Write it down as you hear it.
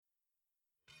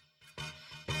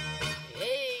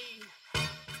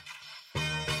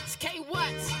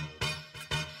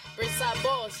Inside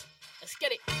balls. Let's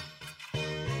get it.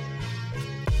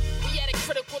 We at a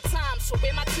critical time, so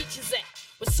where my teachers at?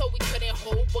 But so we couldn't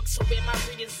hold books, so where my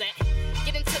readers at?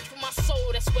 Get in touch with my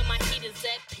soul, that's where my heat is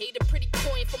at. Paid a pretty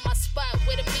coin for my spot,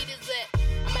 where the meat is at.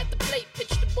 I'm at the plate, pitch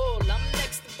the ball, I'm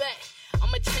next to bat.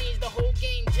 I'ma change the whole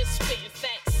game, just spitting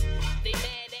facts. They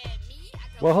mad at me.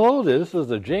 Well, hello there, this is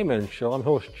the Jayman Show. I'm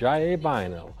host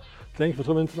Jayye. Thank you for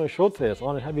tuning into my show today. It's an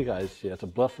honor to have you guys here. It's a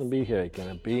blessing to be here again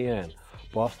and be in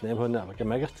Boston Neighborhood Network. And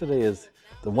my guest today is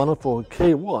the wonderful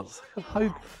Kay Watts.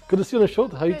 Good to see you on the show.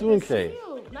 How you doing, Kay?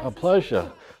 Nice a pleasure.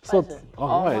 So,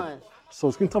 all right. So,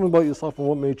 can you tell me about yourself and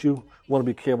what made you want to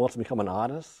be Kay Watts and become an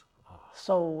artist?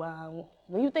 So,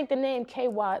 when you think the name Kay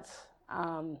Watts,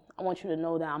 I want you to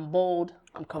know that I'm bold,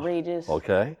 I'm courageous.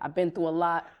 Okay. I've been through a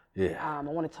lot. Yeah. I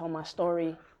want to tell my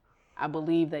story. I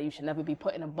believe that you should never be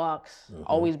put in a box.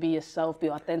 Always be yourself, be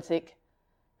authentic,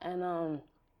 and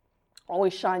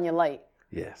always shine your light.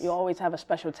 Yes. You always have a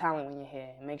special talent when you're here.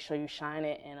 Make sure you shine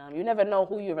it, and you never know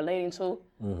who you're relating to,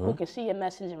 who can see your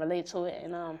message and relate to it.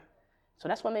 And so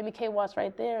that's what made me Kay Watts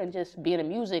right there, and just being in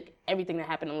music, everything that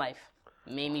happened in life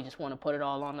made me just want to put it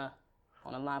all on the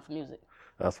line for music.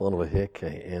 That's wonderful here,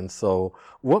 Kay. And so,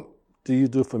 what do you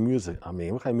do for music? I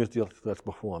mean, what kind of music do you like to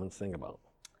perform and sing about?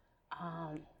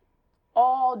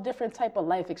 All different type of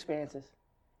life experiences,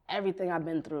 everything I've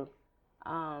been through,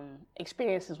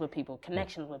 experiences with people,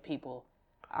 connections with people.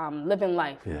 Living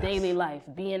life, daily life,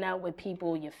 being out with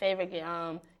people, your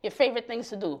favorite things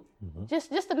to do.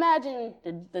 Just imagine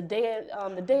the day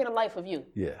in the life of you.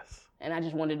 Yes. And I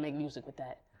just wanted to make music with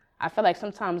that. I feel like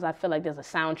sometimes there's a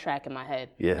soundtrack in my head.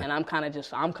 Yeah. And I'm kind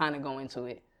of going to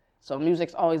it. So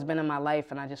music's always been in my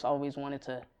life, and I just always wanted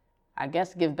to, I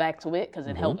guess, give back to it because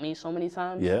it helped me so many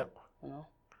times. Yeah. You know.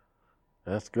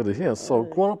 That's good to hear. So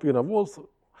growing up,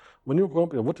 when you were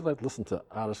growing up, what did you like to listen to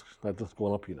artists like this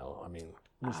growing up? I mean.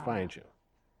 Who inspired you?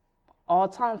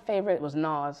 All-time favorite was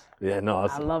Nas. Yeah,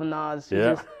 Nas. I love Nas. He's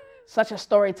just such a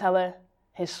storyteller.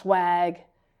 His swag,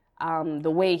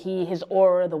 his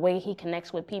aura, the way he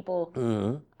connects with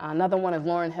people. Another one is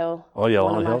Lauryn Hill. Oh yeah,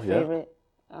 one Lauryn Hill. of my favorite.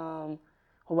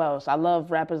 Who else? I love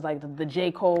rappers like the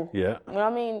J. Cole. Yeah. You know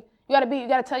what I mean? You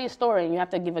gotta tell your story, and you have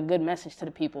to give a good message to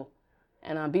the people,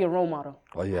 and be a role model.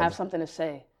 Oh yeah. Have something to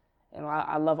say.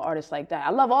 I love artists like that.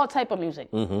 I love all type of music,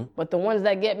 but the ones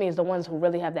that get me is the ones who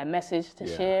really have that message to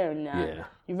share, and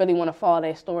you really want to follow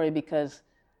their story because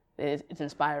it's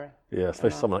inspiring. Yeah,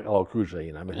 especially someone like LL Cool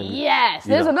J. I mean, yes,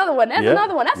 there's another one. That's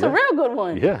another one. That's a real good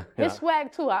one. Yeah. His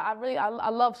swag too. I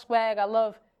love swag. I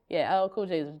love LL Cool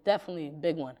J is definitely a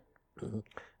big one.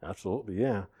 Absolutely,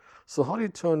 yeah. So how do you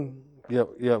turn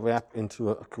your rap into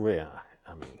a career?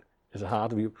 I mean, is it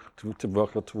hard to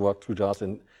work two jobs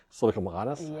and still become an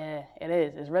artist? Yeah, it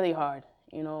is. It's really hard.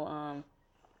 You're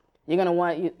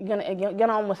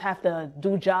gonna almost have to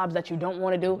do jobs that you don't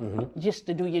want to do just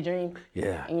to do your dream.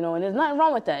 Yeah. And there's nothing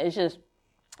wrong with that. It's just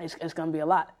it's gonna be a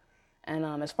lot. And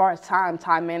as far as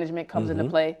time management comes into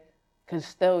play, because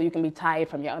still you can be tired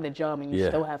from your other job and you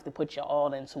still have to put your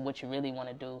all into what you really want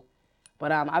to do.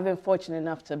 But I've been fortunate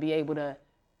enough to be able to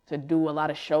do a lot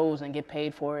of shows and get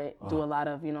paid for it. Do a lot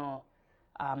of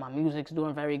my music's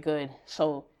doing very good.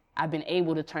 So I've been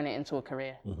able to turn it into a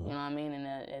career. You know what I mean?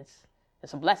 And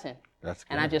it's a blessing. That's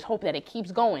good. And I just hope that it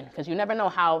keeps going because you never know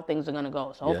how things are going to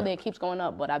go. So hopefully it keeps going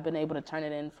up. But I've been able to turn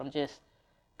it in from just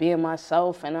being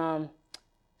myself and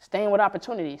staying with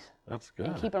opportunities. That's good.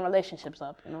 And keeping relationships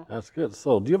up, That's good.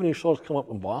 So do you have any shows come up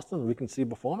in Boston that we can see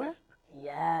performing?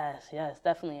 Yes,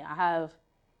 definitely. I have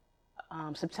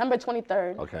September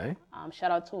 23rd. Okay.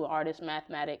 Shout out to artist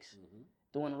Mathematics.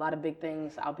 Doing a lot of big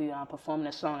things. I'll be performing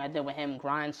a song I did with him,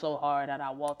 Grind So Hard, at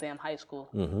our Waltham High School.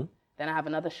 Then I have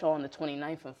another show on the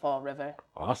 29th in Fall River.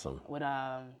 Awesome. With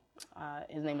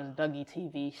his name is Dougie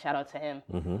TV. Shout out to him.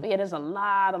 But yeah, there's a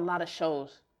lot of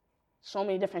shows. So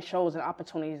many different shows and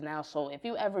opportunities now. So if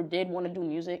you ever did want to do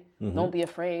music, don't be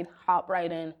afraid. Hop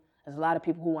right in. There's a lot of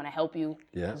people who want to help you.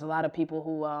 Yeah. There's a lot of people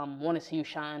who want to see you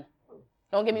shine.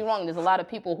 Don't get me wrong. There's a lot of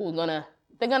people who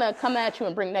they're gonna come at you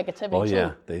and bring negativity too. Oh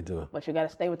yeah, they do. But you gotta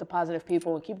stay with the positive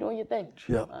people and keep doing your thing.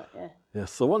 Yeah. Yeah.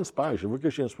 So what inspires you? What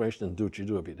gives you inspiration to do what you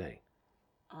do every day?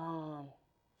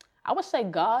 I would say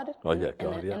God. Oh yeah,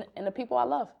 God. And the people I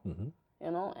love.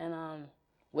 And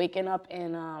waking up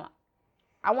and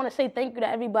I want to say thank you to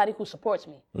everybody who supports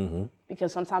me.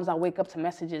 Because sometimes I wake up to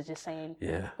messages just saying,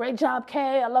 "Great job,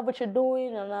 Kay. I love what you're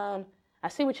doing, and I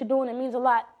see what you're doing. It means a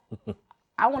lot."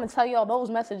 I want to tell y'all those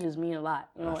messages mean a lot.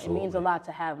 It means a lot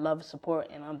to have love and support.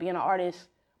 And being an artist,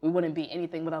 we wouldn't be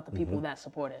anything without the people that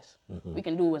support us. We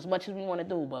can do as much as we want to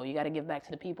do, but you got to give back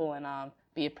to the people and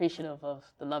be appreciative of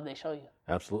the love they show you.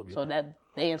 Absolutely. So that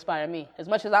they inspire me. As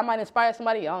much as I might inspire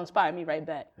somebody, y'all inspire me right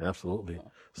back. Absolutely.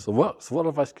 So what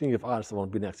advice can you give artists that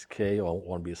want to be next K or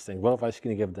want to be a singer? What advice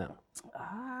can you give them?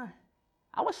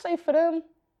 I would say for them,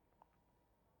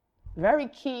 very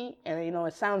key, and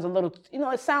it sounds a little,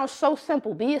 it sounds so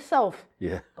simple. Be yourself.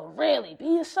 Yeah. But really, be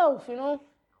yourself,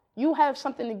 You have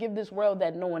something to give this world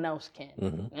that no one else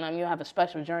can. You have a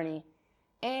special journey.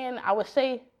 And I would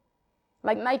say,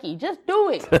 like Nike, just do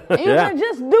it. And you can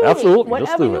just do Absolutely. it.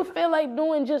 Whatever you feel like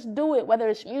doing, just do it. Whether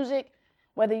it's music,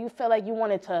 whether you feel like you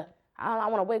wanted to, I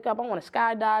want to wake up, I want to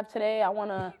skydive today, I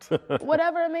want to,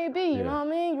 whatever it may be, you know what I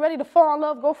mean? You ready to fall in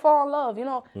love, go fall in love,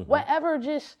 Whatever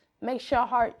just makes your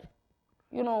heart,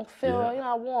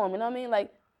 feel, warm, you know what I mean?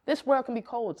 Like, this world can be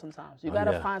cold sometimes. You got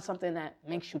to find something that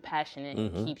makes you passionate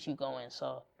and keeps you going.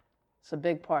 So it's a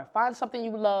big part. Find something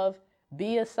you love, be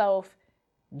yourself,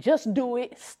 just do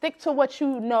it, stick to what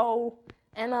you know,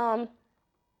 and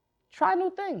try new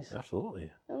things. Absolutely.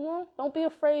 Don't be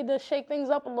afraid to shake things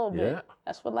up a little bit. Yeah.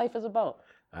 That's what life is about.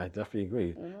 I definitely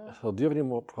agree. So do you have any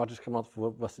more projects coming out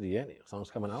for the rest of the year? Any songs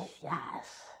coming out?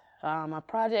 Yes. My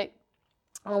project,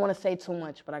 I don't want to say too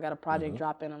much, but I got a project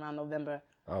dropping around November.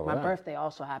 My birthday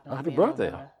also happens. Happy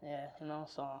birthday. Yeah,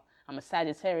 so I'm a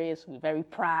Sagittarius. We're very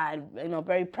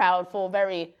very proudful,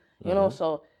 very,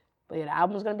 so, but yeah, the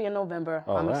album's going to be in November.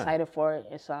 I'm excited for it.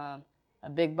 It's a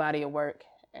big body of work,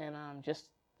 and just,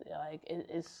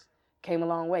 it's came a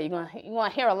long way. You're gonna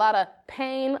hear a lot of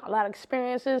pain, a lot of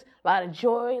experiences, a lot of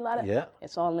joy, a lot of,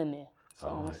 it's all in there. So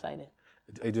I'm excited.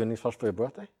 Are you doing anything special for your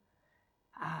birthday?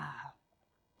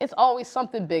 It's always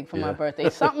something big for my birthday.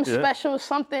 Something special,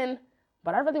 something.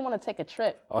 But I really want to take a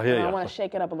trip. I want to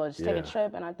shake it up a little. Just take a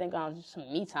trip, and I think just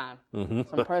some me time,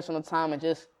 some personal time, and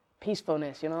just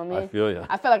peacefulness. You know what I mean? I feel you.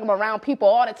 I feel like I'm around people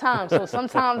all the time, so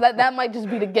sometimes that might just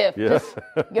be the gift. Just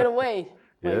get away.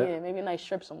 But maybe a nice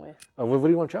trip somewhere. Where do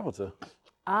you want to travel to?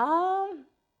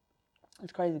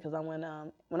 It's crazy because when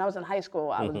I was in high school,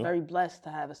 I was very blessed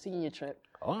to have a senior trip.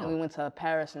 And we went to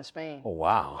Paris and Spain. Oh,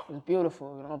 wow. It was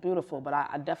beautiful, beautiful. But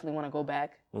I definitely want to go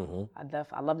back.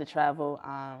 I love to travel.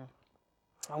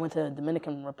 I went to the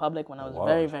Dominican Republic when I was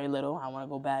very, very little. I want to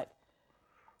go back.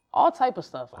 All type of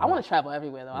stuff. I want to travel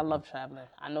everywhere, though. I love traveling.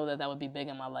 I know that would be big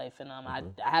in my life. And I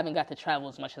haven't got to travel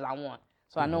as much as I want.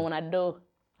 So I know when I do,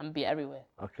 I'm going to be everywhere.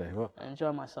 Okay, well. And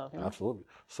enjoy myself. Absolutely.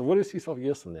 So what do you see yourself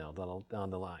years from now, down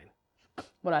the line?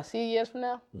 What I see years from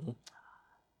now?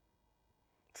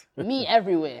 Me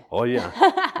everywhere. Oh, yeah.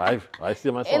 I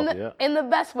see myself, in the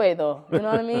best way, though. You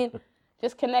know what I mean?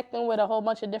 Just connecting with a whole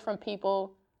bunch of different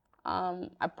people.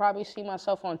 I probably see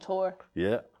myself on tour.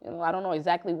 Yeah. I don't know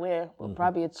exactly where, but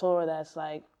probably a tour that's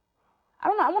like, I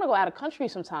don't know, I want to go out of country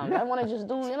sometimes. I want to just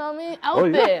do, you know what I mean?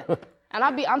 Out there.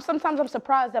 And sometimes I'm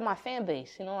surprised at my fan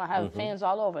base. I have fans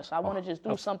all over, so I want to just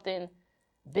do something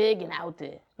big and out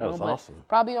there. That's awesome.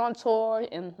 Probably on tour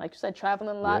and, like you said,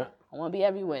 traveling a lot. Yeah. I want to be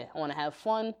everywhere. I want to have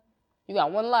fun. You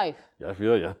got one life. Yeah, I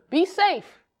feel you. Be safe,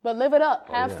 but live it up.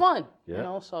 Have fun.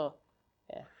 Yeah. So,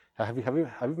 yeah. Have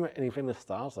you met any famous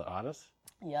stars or artists?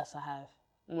 Yes, I have.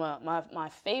 Well, my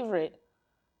favorite,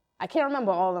 I can't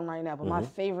remember all of them right now, but my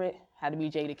favorite had to be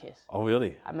Jadakiss. Oh,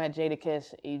 really? I met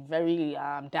Jadakiss. He's very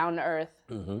down to earth.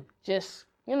 Just,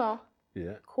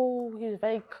 cool. He was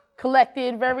very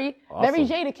collected, very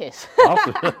Jadakiss.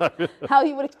 Awesome. How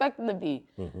you would expect him to be.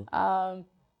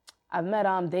 I've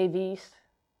met Dave East.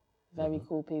 Very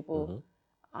cool people.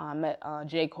 I met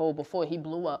J. Cole before he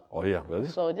blew up. Oh, yeah, really?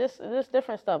 So just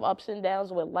different stuff, ups and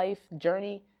downs with life,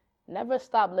 journey. Never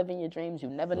stop living your dreams. You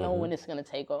never know when it's going to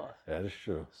take off. That is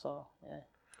true. So,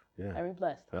 yeah. Very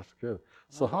blessed. That's good.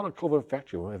 So how did COVID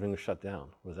affect you when everything was shut down?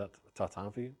 Was that a tough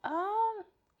time for you?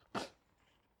 Yeah,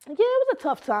 it was a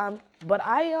tough time, but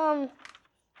I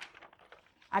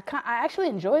actually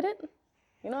enjoyed it.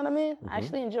 You know what I mean? I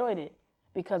actually enjoyed it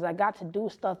because I got to do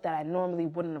stuff that I normally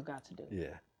wouldn't have got to do. Yeah.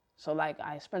 So,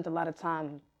 I spent a lot of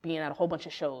time being at a whole bunch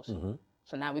of shows.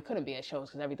 So now we couldn't be at shows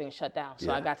because everything was shut down.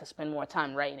 So I got to spend more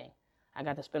time writing. I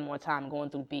got to spend more time going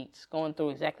through beats, going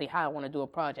through exactly how I want to do a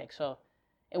project. So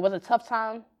it was a tough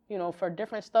time, for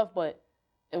different stuff, but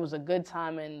it was a good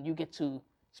time, and you get to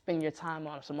spend your time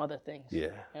on some other things. Yeah.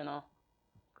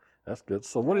 That's good.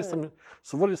 So what are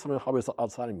some hobbies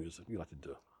outside of music you like to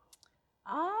do?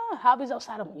 Hobbies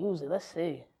outside of music. Let's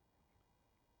see.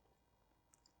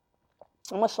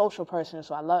 I'm a social person,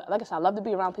 so I love to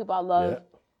be around people I love. Yeah.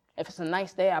 If it's a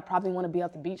nice day, I probably want to be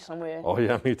at the beach somewhere. Oh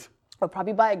yeah, me too. Or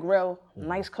probably by a grill,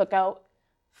 nice cookout,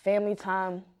 family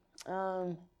time.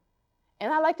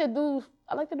 And I like to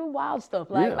do wild stuff.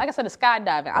 Like I said, the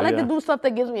skydiving. I like to do stuff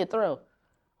that gives me a thrill.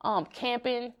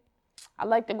 Camping. I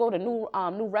like to go to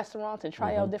new restaurants and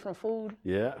try out different food.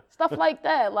 Yeah. Stuff like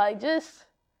that. Like just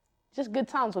good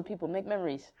times with people, make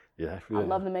memories. Yeah, I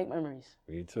love to make memories.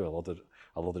 Me too. I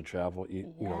love to travel.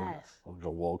 You know, I'll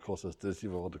go roller coasters, Disney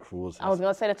World, the cruise. I was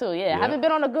gonna say that too. Yeah, I haven't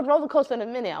been on a good roller coaster in a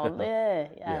minute.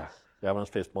 Yeah, I went on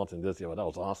Space Mountain this year. That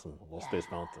was awesome. Space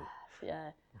Mountain.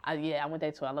 Yeah, I went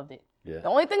there too. I loved it. Yeah. The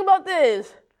only thing about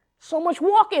this, so much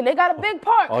walking. They got a big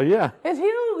park. Oh yeah. It's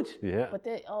huge. Yeah. But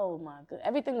oh my god,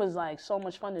 everything was like so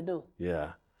much fun to do.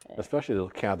 Yeah. Especially the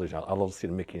characters. I love to see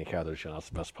the Mickey and the characters. That's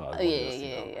the best part.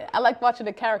 Yeah. I like watching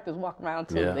the characters walk around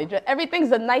too. Yeah.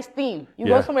 Everything's a nice theme. You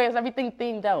go somewhere, there's everything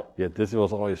themed out. Yeah, Disney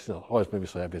was always made me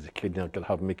so happy as a kid. You know, get to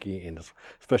have Mickey, and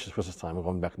especially Christmas time. We're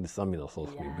going back in December, so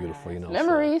it's gonna be beautiful. You know,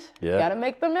 memories. So, yeah, gotta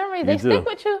make the memories. They stick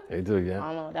with you. They do. Yeah.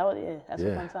 I don't know. That's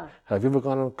a fun time. Have you ever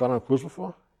gone on a cruise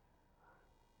before?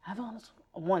 I've gone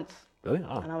once. Really?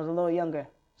 Oh. When I was a little younger,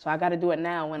 so I got to do it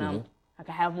now when I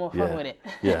can have more fun with it.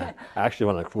 Yeah, I actually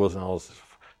went on a cruise when I was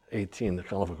 18. The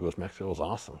Carnival Cruise, Mexico. It was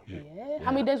awesome. Yeah. How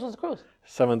many days was the cruise?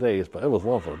 7 days, but it was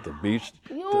wonderful. The beach.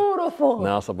 Beautiful.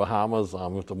 Now it's the Bahamas.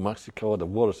 Went to Mexico. The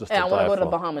water's just. Yeah, I want to go to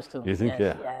the Bahamas too. You think?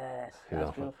 Yes, Yeah. Yes.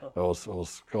 That's beautiful.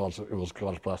 It was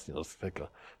God's blessing. To take a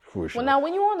cruise. Well, now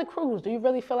when you're on the cruise, do you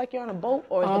really feel like you're on a boat,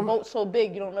 or is the boat so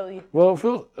big you don't really? Well,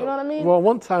 you know what I mean? Well,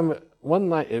 one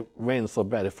night it rained so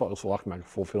bad it felt like it was walking back and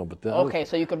forth, but then okay,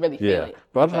 so you could really feel it.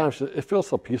 But other times it feels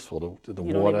so peaceful. The you water.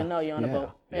 You don't even know you're on a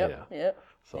boat. Yep.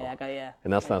 So, yeah.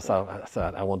 And that's why I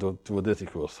said I want to do a Disney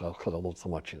cruise because I love it so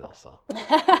much, you know. So.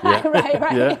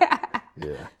 right.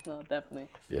 Yeah. No, definitely.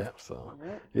 Yeah. So.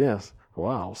 Yes.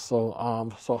 Wow. So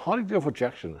how do you deal with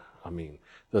rejection? I mean,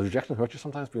 does rejection hurt you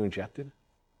sometimes being rejected?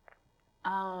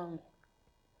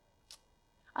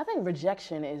 I think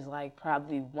rejection is like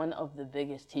probably one of the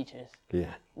biggest teachers.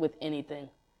 Yeah. With anything.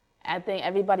 I think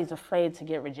everybody's afraid to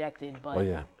get rejected, but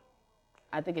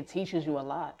I think it teaches you a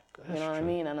lot. You know what I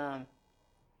mean? And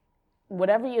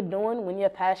whatever you're doing, when you're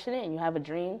passionate and you have a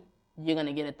dream, you're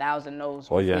gonna get 1,000 no's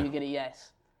before you get a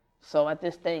yes. So I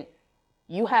just think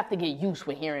you have to get used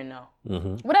with hearing no.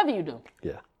 Whatever you do,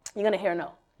 you're gonna hear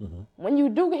no. When you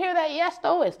do hear that yes,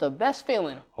 though, it's the best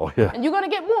feeling. Oh yeah. And you're gonna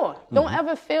get more. Don't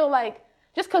ever feel like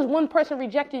just because one person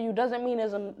rejected you doesn't mean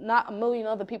there's not a million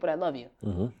other people that love you.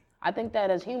 I think that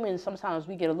as humans, sometimes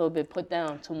we get a little bit put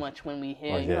down too much when we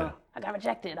hear, you know, I got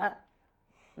rejected.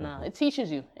 No, it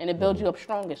teaches you and it builds you up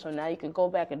stronger. So now you can go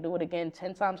back and do it again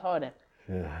 10 times harder.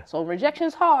 Yeah. So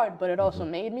rejection's hard, but it also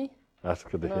made me. That's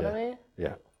good to hear. You know what I mean?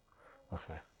 Yeah.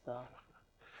 Okay. So.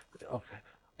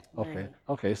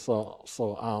 Okay. So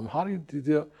how do you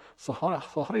deal? So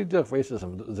how do you deal with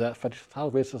racism? How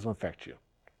does racism affect you?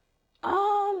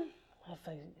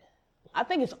 I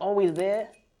think it's always there.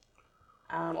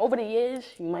 Over the years,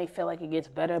 you might feel like it gets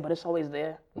better, but it's always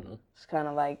there. It's kind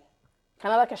of like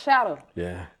a shadow.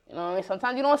 Yeah. You know what I mean?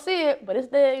 Sometimes you don't see it, but it's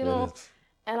there, you know.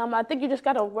 And I think you just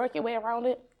got to work your way around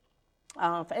it.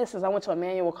 For instance, I went to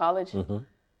Emmanuel College,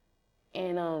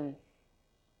 and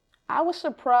I was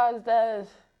surprised as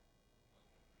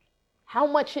how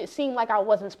much it seemed like I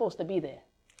wasn't supposed to be there.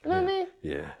 You know what I mean?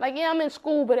 Yeah. Like, I'm in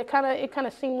school, but it kind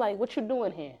of seemed like, what you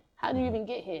doing here? How do you even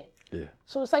get here? Yeah.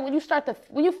 So it's like when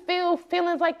you feel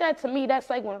feelings like that, to me, that's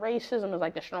like when racism is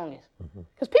like the strongest.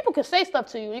 Because people can say stuff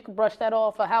to you, you can brush that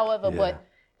off or however, but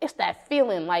it's that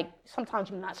feeling like sometimes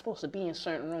you're not supposed to be in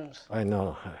certain rooms. I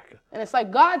know. And it's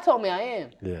like God told me I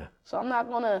am. Yeah. So I'm not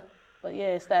gonna, but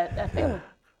it's that feeling.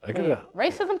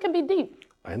 Racism can be deep.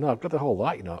 I know. I've got the whole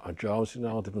lot, you know, on jobs, you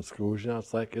know, different schools, you know.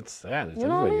 It's like it's sad. It's you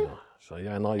know everywhere, what I mean? you know.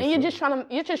 So I know. And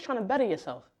you're just trying to better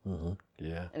yourself.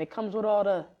 Yeah. And it comes with all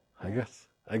the. I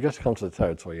guess it comes to the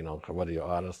territory, you know, whether you're an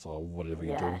artist or whatever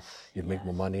you do, you make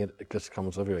more money. It just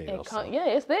comes everywhere, you know.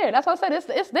 It's there. That's what I said.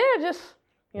 It's there. Just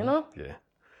you know. Yeah.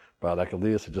 But like a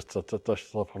leader, so just touch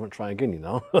yourself up and try again, you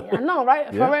know. I know, right?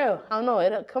 For real. I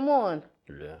know. Come on.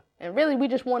 Yeah. And really, we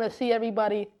just want to see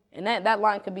everybody, and that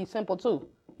line could be simple too.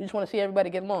 We just want to see everybody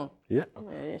get along. Yeah.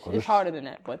 It's harder than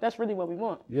that, but that's really what we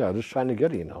want. Yeah, just trying to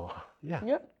get it, you know. Yeah.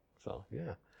 Yep. So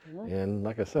and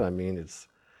like I said,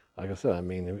 I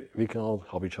mean, we can all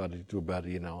help each other to do better,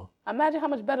 you know. Imagine how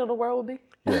much better the world would be.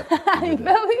 Yeah. You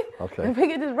feel me? Okay. If we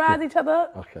could just rise each other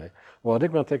up. Okay. Well, I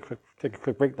think we're going to take a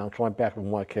quick break now. Come back with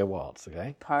more K Waltz,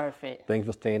 okay? Perfect. Thanks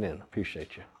for staying in.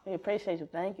 Appreciate you. We appreciate you.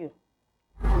 Thank you.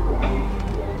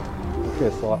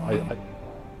 Okay, so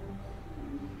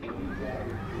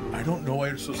I don't know why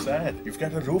you're so sad. You've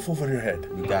got a roof over your head.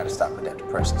 You gotta stop with that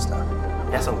depression stuff.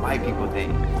 That's a white people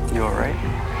thing. You alright?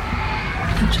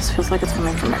 It just feels like it's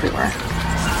coming from everywhere.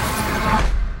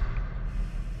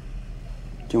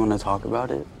 Do you want to talk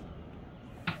about it?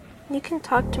 You can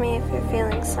talk to me if you're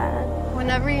feeling sad.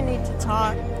 Whenever you need to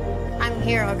talk, I'm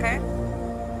here, okay?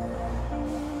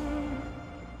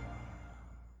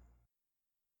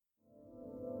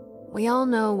 We all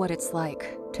know what it's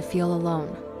like to feel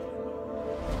alone.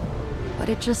 But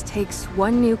it just takes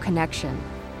one new connection.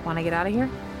 Want to get out of here?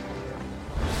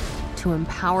 To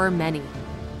empower many.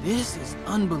 This is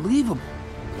unbelievable.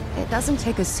 It doesn't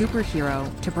take a superhero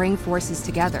to bring forces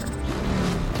together.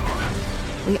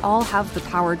 We all have the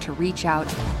power to reach out.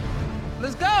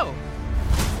 Let's go!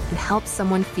 And help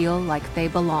someone feel like they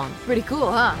belong. Pretty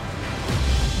cool, huh?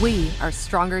 We are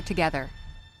stronger together.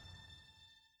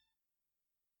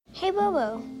 Hey,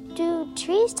 Bobo, do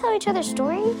trees tell each other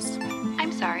stories?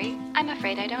 I'm sorry. I'm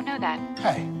afraid I don't know that.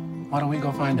 Hey, why don't we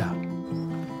go find out?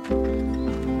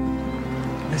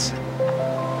 Listen.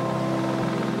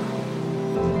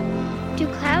 Do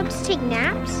clouds take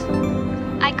naps?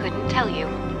 I couldn't tell you.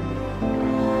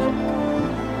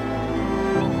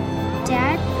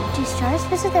 Dad, do stars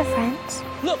visit their friends?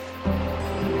 Look!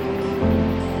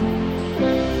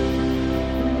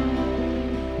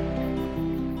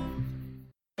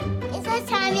 Is it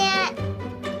time yet?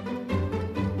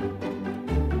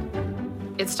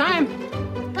 It's time.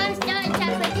 Post on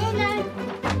chocolate dinner.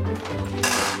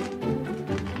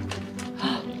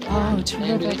 Oh,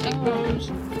 terrific.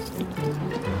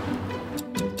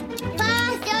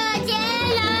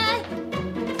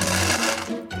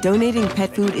 Donating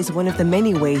pet food is one of the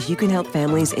many ways you can help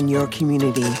families in your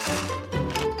community.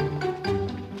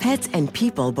 Pets and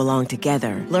people belong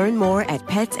together. Learn more at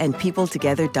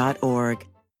petsandpeopletogether.org.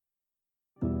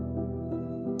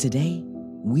 Today,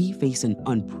 we face an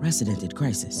unprecedented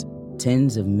crisis.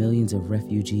 Tens of millions of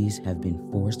refugees have been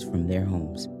forced from their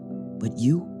homes. But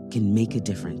you can make a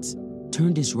difference.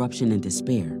 Turn disruption and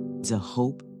despair to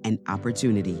hope and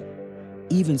opportunity.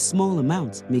 Even small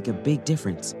amounts make a big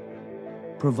difference.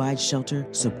 Provide shelter,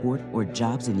 support, or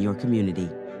jobs in your community.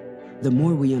 The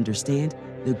more we understand,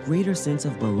 the greater sense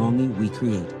of belonging we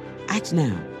create. Act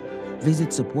now. Visit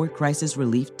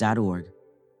supportcrisisrelief.org.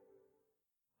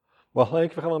 Well,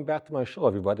 thank you for coming back to my show,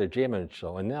 everybody, the Jayman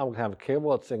Show. And now we're going to have Kay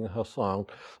Ward singing her song,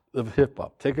 Live Hip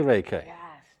Hop. Take it away, Kay. Yes,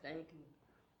 thank you.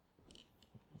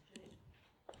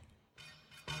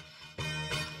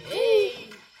 Hey,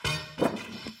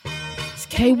 It's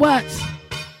K Watts.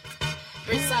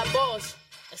 Ringside Boss.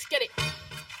 Let's get it.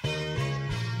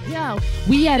 Yo,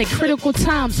 we at a critical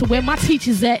time, so where my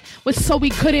teachers at? Was so we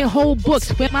couldn't hold books,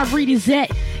 where my readers at?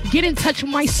 Get in touch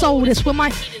with my soul, that's where my...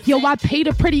 Yo, I paid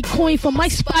a pretty coin for my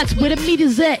spots, where the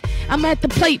meters at? I'm at the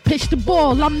plate, pitch the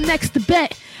ball, I'm next to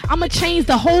bet. I'ma change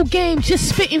the whole game, just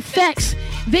spitting facts.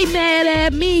 They mad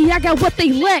at me, I got what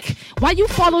they lack. Why you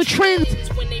follow trends?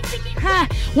 Ha,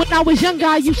 when I was younger,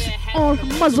 I used to on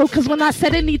muzzle, cause when I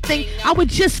said anything, I would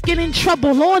just get in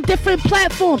trouble on different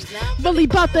platforms. Really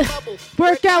about to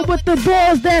work out with the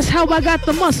balls, that's how I got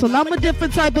the muscle. I'm a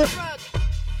different type of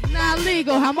not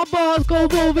legal. How my balls go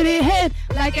over their head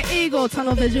like an eagle.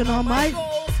 Tunnel vision on my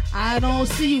I don't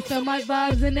see you, feel my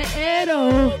vibes in the air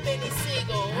though.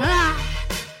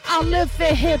 I live for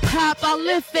hip hop, I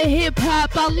live for hip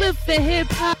hop, I live for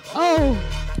hip hop. Oh,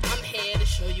 I'm here to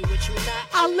show you what you not.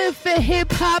 I live for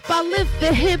hip hop, I live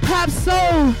for hip hop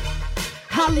soul.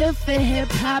 I live for hip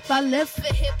hop, I live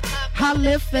for hip hop, I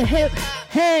live for hip hop.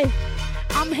 Hey,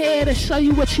 I'm here to show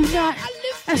you what you not.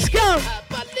 Let's go.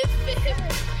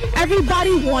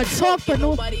 Everybody want talk, but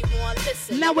nobody want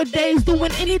listen. Nowadays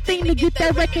doing anything to get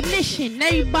that recognition.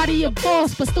 Everybody a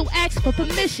boss, but still ask for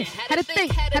permission. Had to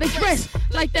think, had to dress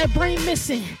like that brain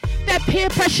missing. That peer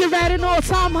pressure at an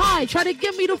all-time high. Try to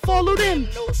get me to follow them.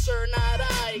 No sir, not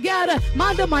I. Gotta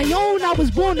mind of my own, I was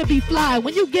born to be fly.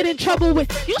 When you get in trouble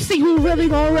with, you see who really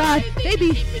gon' ride. They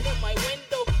be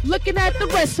looking at the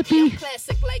recipe,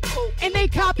 and they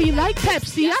copy like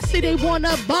Pepsi. I see they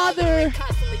wanna bother.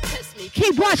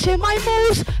 Keep watching my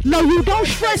moves, no you don't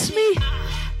stress me.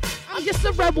 I'm just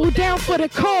a rebel down for the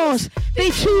cause.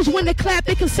 They choose when to clap,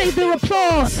 they can save their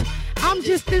applause. I'm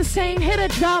just insane, hit a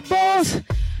drop balls.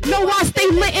 No, I stay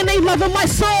lit and they loving my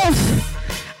sauce.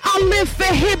 I live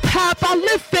for hip hop, I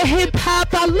live for hip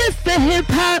hop, I live for hip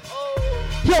hop.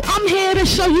 Yo, I'm here to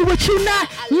show you what you not.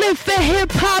 Live for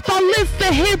hip hop, I live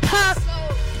for hip hop.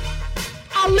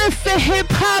 I live for hip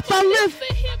hop, I live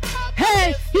for hip hop.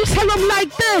 Hey, you tell them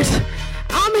like this.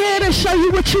 I'm here to show you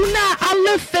what you not. I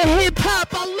live for hip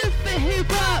hop, I live for hip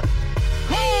hop.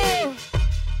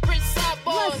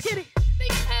 Oh, let's get it.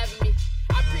 Thanks for having me.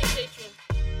 I appreciate you.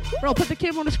 Bro, put the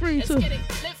camera on the screen Let's too. get it.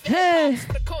 Live for Hey, hip-hop,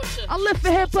 for the culture. I live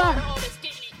for hip hop. All that's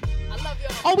getting it. I love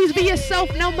y'all. Always be yourself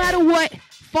no matter what.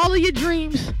 Follow your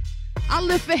dreams. I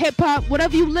live for hip hop.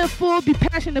 Whatever you live for, be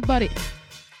passionate about it.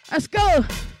 Let's go.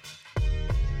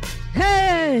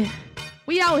 Hey,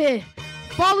 we out here.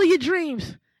 Follow your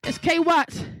dreams. It's K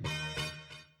Watts.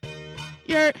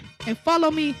 And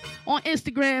follow me on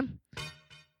Instagram.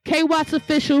 K Watts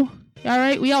Official. All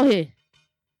right, we out here.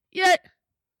 Yeah.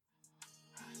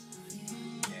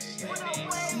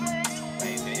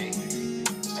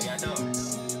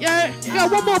 Yeah, we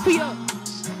got one more for you.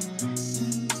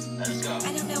 Let's go. I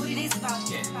don't know what it is about.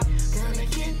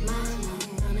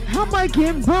 I'ma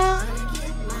get mine.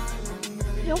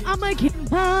 Yo, I'ma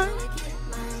get mine.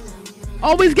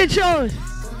 Always get yours.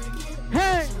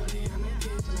 Hey.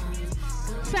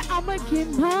 Say I'ma get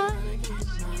mine.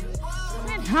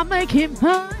 And I'ma get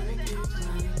mine.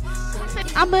 Say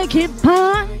I'ma get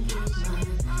mine.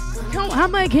 Yo,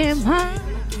 I'ma get mine.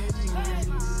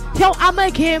 Yo, I'ma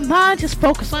get mine. Just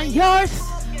focus on yours.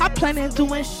 I plan on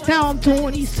doing now. I'm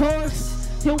doing these tours.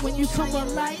 Yo, when you come a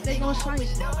light, they gon' shine.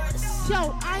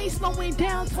 Yo, I ain't slowing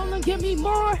down. Tell them give me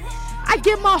more. I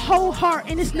give my whole heart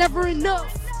and it's never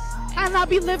enough. And I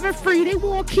be living free. They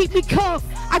won't keep me cuffed.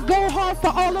 I go hard for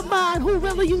all of mine. Who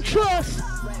really you trust?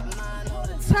 All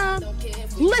the time.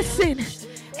 Listen,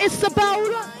 it's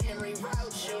about us.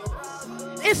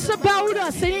 It's about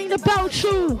us. It ain't about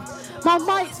you. My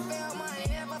mic.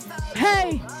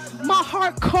 Hey, my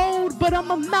heart cold, but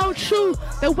I'ma melt you.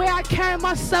 The way I carry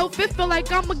myself, it feel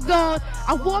like I'm a god.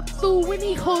 I walk through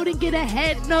any hood and get a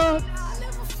head nod.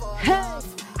 Hey,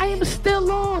 I am still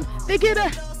on. They get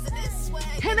a,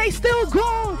 and they still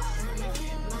gone.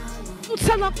 You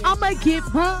tell them I'ma get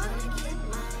mine.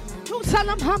 You tell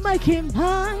them I'ma get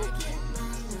mine.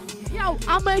 Yo,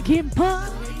 I'ma get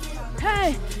mine.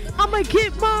 Hey, I'ma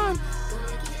get mine.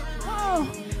 Oh,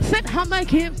 said I'ma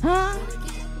get mine.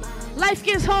 Life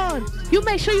gets hard. You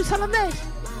make sure you tell them this.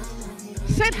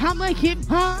 Said I'ma get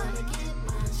mine.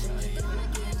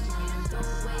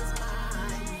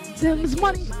 Tim's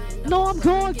money. No, I'm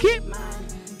gonna get mine.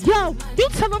 Yo, you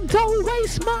tell them don't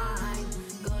waste mine.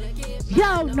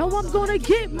 Yo, no, I'm gonna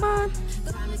get mine.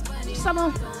 Tell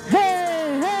them,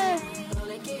 hey.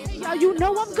 Yo, you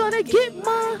know I'm gonna get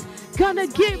mine. Gonna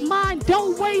get mine.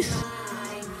 Don't waste.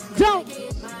 Don't.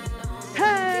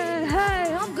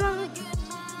 Hey, I'm gonna.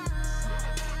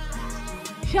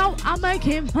 Yo, I'ma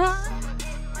get mine.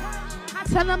 I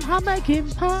tell them I'ma get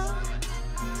mine.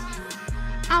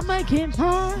 I'ma get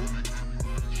mine.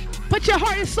 Put your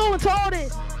heart and soul into all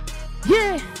this.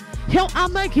 Yeah. Yo,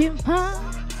 I'ma get mine.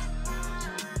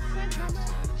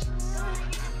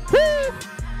 Woo.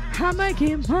 I'ma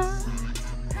get mine.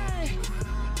 Hey.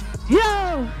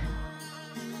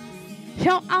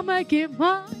 Yo, I'ma get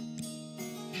mine.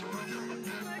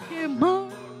 Get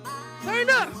mine. Turn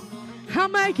up.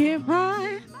 I'ma get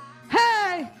mine.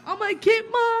 Hey, I'ma get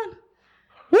mine.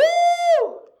 Woo!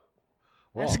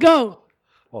 Let's go.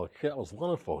 Oh, that was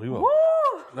wonderful. You were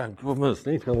that good minutes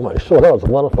sneak on my show. That was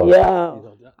wonderful. Yeah.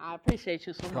 I appreciate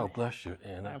you so much. God bless you.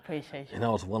 And I appreciate you. And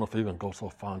that was wonderful. You can go so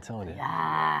far. I'm telling you.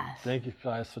 Yes. Thank you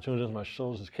guys for tuning into my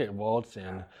show. This is Kate Waltz,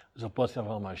 and it's a blessing to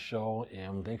have on my show.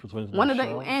 And thank you for tuning into my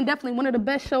show. And definitely one of the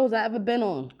best shows I've ever been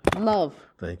on. Love.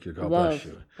 Thank you. God bless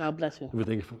you. God bless you. Thank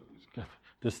you for,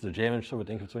 this is the Jayman Show.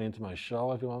 Thank you for tuning into my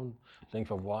show, everyone. Thank you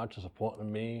for watching,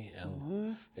 supporting me,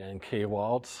 and Kay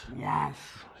Waltz. Yes.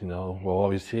 You know, we're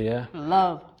always here.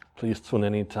 Love. Please tune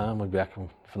in anytime. We'll be back for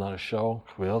another show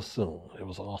real soon. It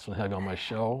was awesome to have you on my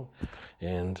show.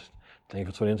 And thank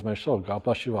you for tuning into my show. God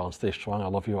bless you all and stay strong. I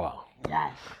love you all.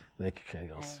 Yes. Thank you,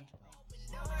 Kay.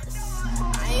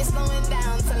 I ain't slowing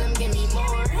down, tell them give me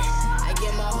more. I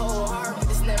give my whole heart, but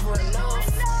it's never enough.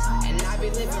 And I be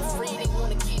living free, they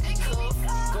wanna keep me cuffed.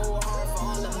 Go hard for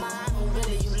all of mine, who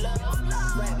really you love.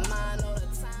 Rap mine all the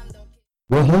time.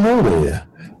 Well, hello there.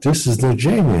 This is the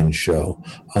Jayman Show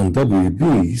on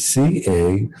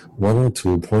WBCA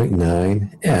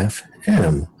 102.9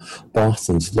 FM,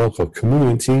 Boston's local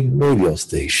community radio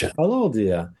station. Hello,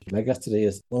 dear. My guest today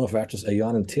is wonderful actress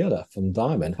Ayana Taylor from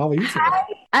Dhar Mann. How are you today? Hi,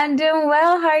 I'm doing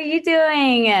well. How are you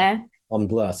doing? I'm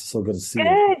blessed. It's so good to see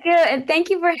you. Good. And thank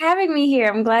you for having me here.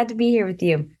 I'm glad to be here with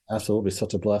you. Absolutely.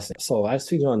 Such a blessing. So I've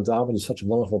seen you on Dhar Mann. You're such a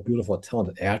wonderful, beautiful,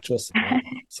 talented actress.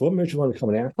 So what made you want to become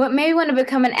an actress? What made me want to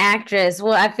become an actress?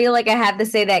 Well, I feel like I have to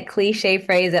say that cliche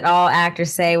phrase that all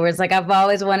actors say, where it's like, I've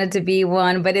always wanted to be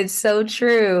one, but it's so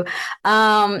true.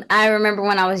 I remember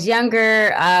when I was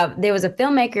younger, there was a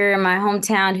filmmaker in my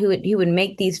hometown who would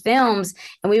make these films,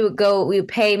 and we would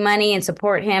pay money and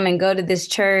support him and go to this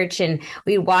church, and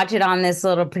we'd watch it on this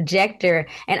little projector.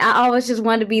 And I always just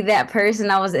wanted to be that person.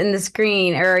 I was in the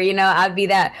screen, or, I'd be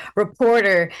that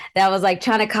reporter that was like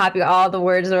trying to copy all the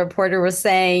words the reporter was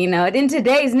saying, in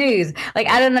today's news. Like,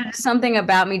 I don't know, just something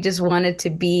about me just wanted to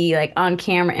be like on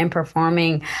camera and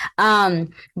performing.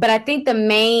 But I think the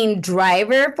main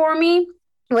driver for me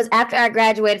was after I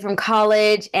graduated from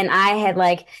college and I had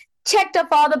like checked off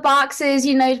all the boxes.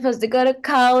 You're supposed to go to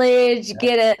college,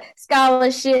 get a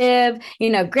scholarship,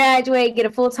 graduate, get a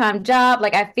full-time job.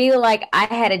 Like, I feel like I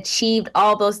had achieved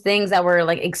all those things that were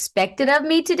like expected of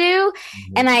me to do.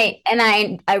 And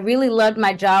I really loved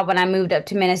my job when I moved up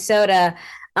to Minnesota.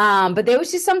 But there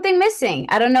was just something missing.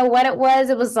 I don't know what it was.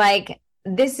 It was like,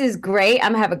 this is great.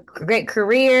 I'm have a great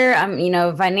career. I'm,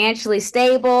 financially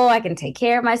stable. I can take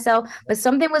care of myself, but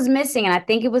something was missing. And I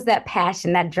think it was that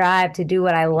passion, that drive to do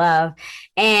what I love.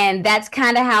 And that's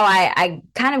kind of how I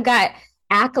kind of got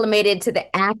acclimated to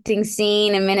the acting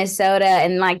scene in Minnesota.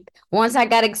 And like, once I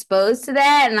got exposed to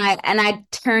that and I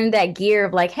turned that gear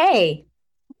of like, hey,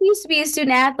 I used to be a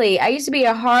student athlete. I used to be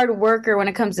a hard worker when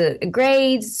it comes to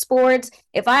grades, sports.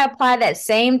 If I apply that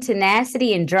same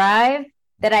tenacity and drive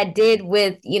that I did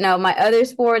with, my other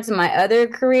sports and my other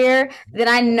career, then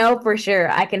I know for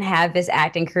sure I can have this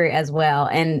acting career as well.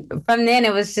 And from then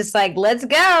it was just like, let's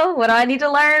go. What do I need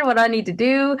to learn? What do I need to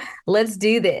do? Let's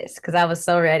do this. Cause I was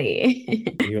so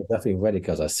ready. You're definitely ready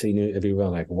because I've seen you everywhere.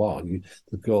 Like, wow,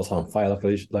 the girl's on fire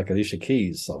like Alicia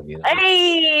Keys. So,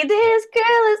 Hey, this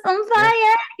girl is on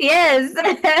fire. Yes.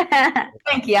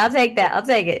 Thank you. I'll take that. I'll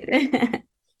take it.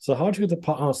 So how'd you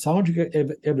get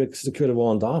able to secure the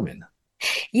role in Dhar Mann?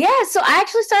 Yeah, so I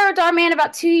actually started with Dhar Mann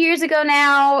about 2 years ago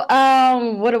now.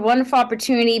 What a wonderful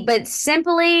opportunity. But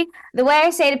simply, the way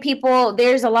I say to people,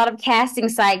 there's a lot of casting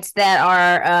sites that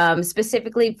are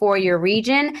specifically for your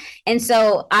region. And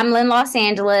so I'm in Los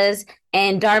Angeles,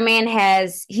 and Dhar Mann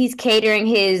he's catering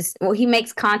he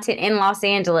makes content in Los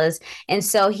Angeles. And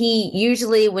so he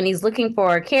usually, when he's looking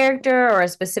for a character or a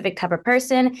specific type of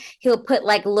person, he'll put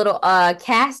like little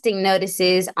casting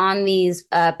notices on these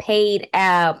paid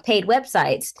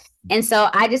websites. And so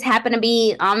I just happened to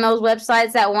be on those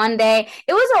websites that one day.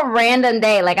 It was a random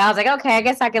day. Like, I was like, okay, I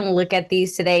guess I can look at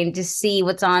these today and just see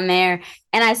what's on there.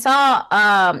 And I saw,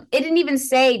 it didn't even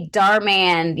say Dhar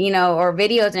Mann, or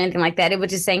videos or anything like that. It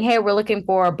was just saying, hey, we're looking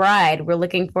for a bride. We're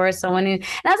looking for someone who, and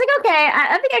I was like, okay,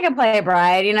 I think I can play a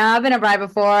bride. I've been a bride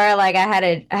before. Like,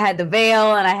 I had the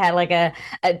veil and I had like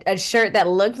a shirt that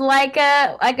looked like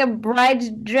a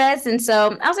bride's dress. And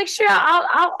so I was like, sure,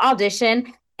 I'll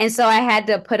audition. And so I had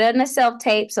to put it in a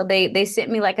self-tape. So they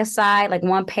sent me like a side, like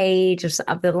one page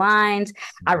of the lines.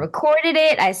 I recorded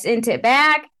it. I sent it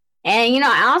back. And,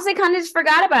 I honestly kind of just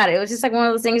forgot about it. It was just like one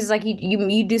of those things. It's like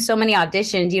you do so many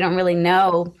auditions, you don't really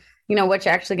know, what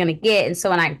you're actually going to get. And so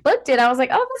when I booked it, I was like,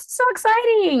 oh, this is so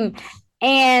exciting.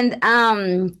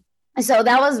 And so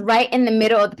that was right in the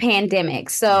middle of the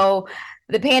pandemic. So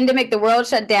the world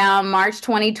shut down March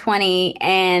 2020.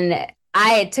 And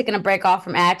I had taken a break off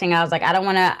from acting. I was like, I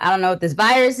don't know what this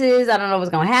virus is. I don't know what's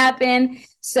going to happen.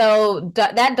 So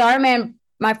that Dhar Mann,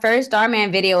 my first Dhar Mann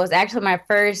video was actually my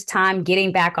first time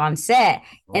getting back on set.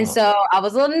 Wow. And so I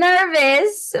was a little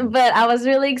nervous, but I was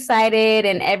really excited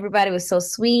and everybody was so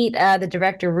sweet. The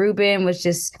director, Ruben, was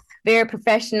just very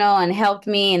professional and helped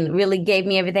me and really gave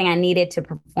me everything I needed to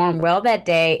perform well that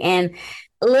day. And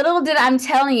I'm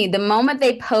telling you, the moment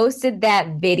they posted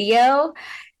that video,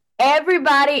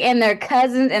 everybody and their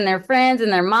cousins and their friends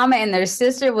and their mama and their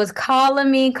sister was calling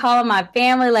my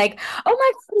family like, oh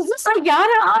my God, is this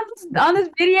Ayana on this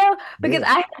video? Because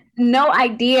I had no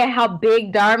idea how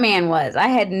big Dhar Mann was. I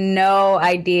had no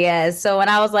idea. So when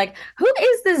I was like, who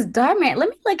is this Dhar Mann? Let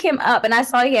me look him up. And I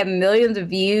saw he had millions of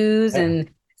views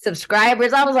and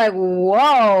subscribers. I was like,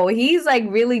 whoa, he's like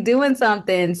really doing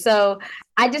something. So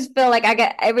I just feel like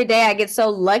every day I get so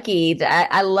lucky that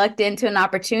I lucked into an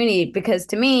opportunity, because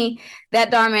to me,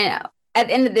 that Dhar Mann, at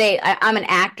the end of the day, I'm an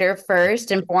actor first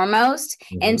and foremost.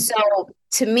 Mm-hmm. And so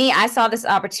to me, I saw this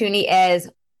opportunity as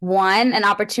one, an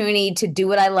opportunity to do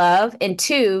what I love, and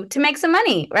two, to make some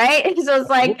money, right? So it's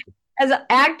like, as an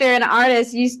actor and an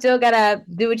artist, you still gotta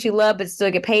do what you love, but still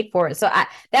get paid for it. So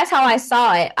that's how I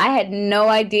saw it. I had no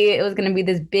idea it was gonna be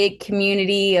this big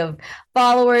community of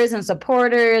followers and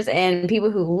supporters and people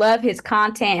who love his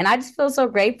content. And I just feel so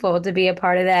grateful to be a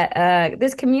part of that,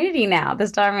 this community now, the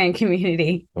Dhar Mann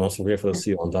community. I'm also grateful to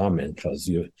see you on Dhar Mann, because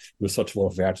you're such a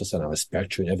wonderful actress, and I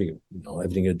respect you and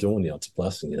everything you're doing. It's a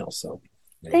blessing, so.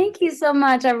 Thank you so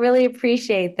much. I really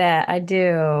appreciate that. I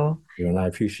do. you, and I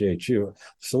appreciate you.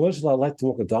 So what's it like to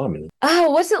work with Dhar Mann?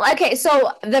 Oh, what's it like? Okay,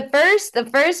 so the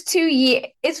first 2 years,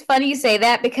 it's funny you say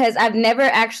that because I've never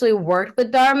actually worked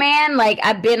with Dhar Mann. Like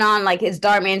I've been on like his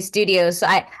Dhar Mann studios. So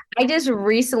I just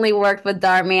recently worked with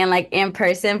Dhar Mann like in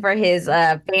person for his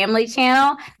family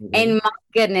channel. And my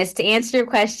goodness, to answer your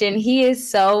question, he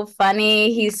is so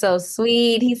funny. He's so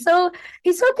sweet. He's so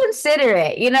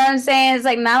considerate. You know what I'm saying? It's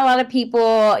like not a lot of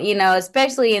people, you know,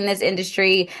 especially in this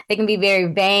industry, they can be very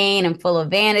vain and full of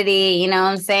vanity. You know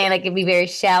what I'm saying? They can be very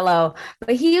shallow.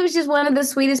 But he was just one of the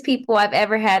sweetest people I've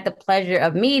ever had the pleasure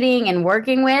of meeting and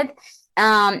working with.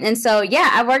 And so,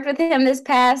 yeah, I worked with him this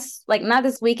past, like not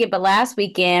this weekend, but last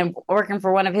weekend, working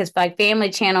for one of his like family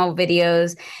channel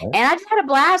videos. And I just had a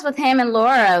blast with him and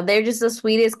Laura. They're just the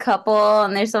sweetest couple,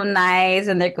 and they're so nice,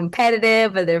 and they're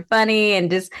competitive, but they're funny, and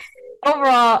just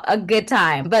overall a good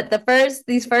time. But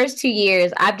these first 2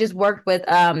 years, I've just worked with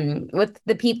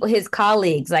the people, his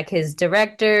colleagues, like his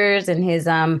directors and his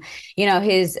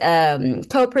his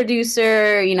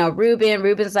co-producer,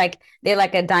 Ruben's like, they're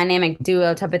like a dynamic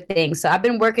duo type of thing. So I've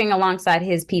been working alongside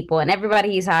his people, and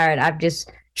everybody he's hired, I've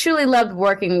just truly loved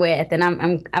working with, and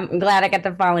I'm glad I got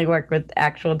to finally work with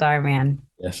actual Dhar Mann.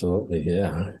 Absolutely,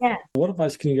 yeah. Yeah. What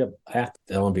advice can you give? I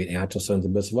don't want to be an actress into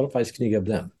this. What advice can you give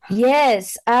them?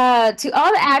 Yes. To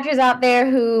all the actors out there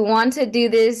who want to do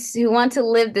this, who want to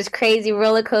live this crazy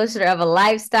roller coaster of a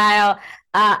lifestyle,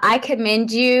 I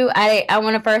commend you. I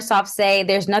want to first off say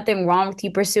there's nothing wrong with you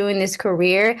pursuing this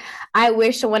career. I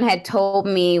wish someone had told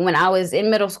me when I was in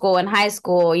middle school and high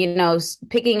school,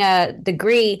 picking a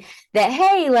degree, that,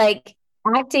 hey, like,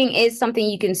 acting is something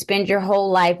you can spend your whole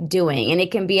life doing, and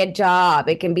it can be a job.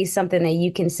 It can be something that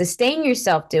you can sustain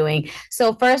yourself doing.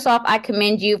 So first off, I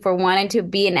commend you for wanting to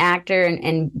be an actor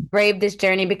and brave this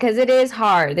journey, because it is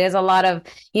hard. There's a lot of,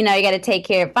 you got to take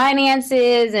care of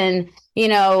finances and,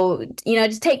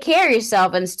 just take care of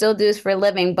yourself and still do this for a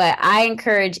living. But I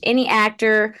encourage any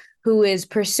actor who is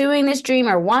pursuing this dream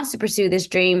or wants to pursue this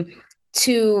dream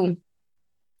to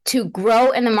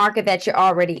grow in the market that you're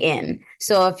already in.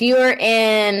 So if you're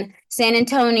in San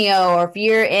Antonio, or if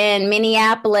you're in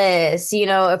Minneapolis,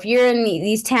 if you're in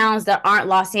these towns that aren't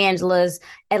Los Angeles,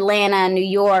 Atlanta, New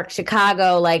York,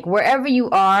 Chicago, like wherever you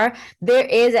are, there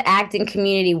is an acting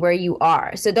community where you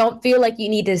are. So don't feel like you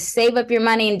need to save up your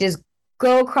money and just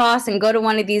go across and go to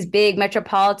one of these big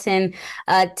metropolitan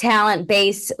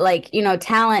talent-based,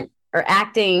 talent or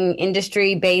acting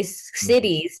industry-based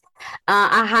cities.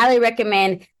 I highly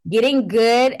recommend getting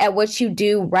good at what you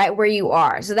do right where you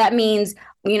are. So that means,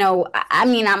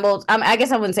 I'm old. I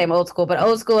guess I wouldn't say I'm old school, but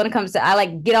old school when it comes to, I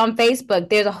like get on Facebook.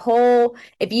 There's a whole,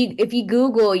 if you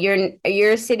Google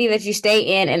your city that you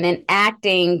stay in, and then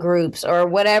acting groups or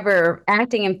whatever,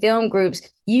 acting and film groups,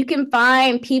 you can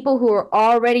find people who are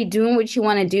already doing what you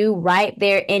want to do right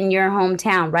there in your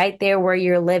hometown, right there where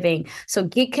you're living. So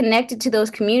get connected to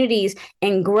those communities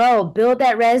and grow, build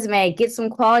that resume, get some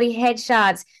quality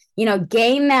headshots,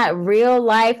 gain that real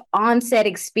life on-set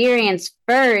experience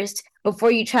first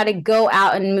before you try to go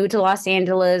out and move to Los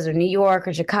Angeles or New York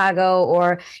or Chicago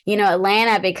or,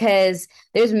 Atlanta, because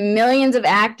there's millions of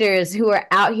actors who are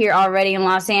out here already in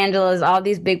Los Angeles, all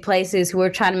these big places, who are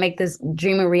trying to make this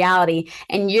dream a reality.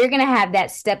 And you're going to have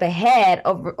that step ahead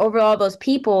over all those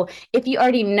people if you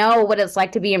already know what it's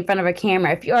like to be in front of a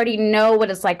camera, if you already know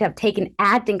what it's like to have taken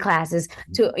acting classes,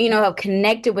 to, have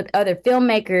connected with other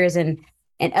filmmakers and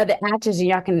other actors, and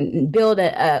y'all can build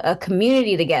a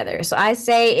community together. So I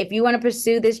say, if you want to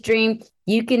pursue this dream,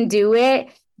 you can do it.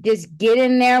 Just get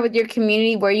in there with your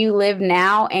community where you live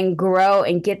now and grow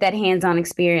and get that hands-on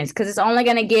experience, because it's only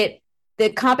going to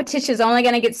the competition is only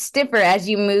going to get stiffer as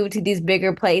you move to these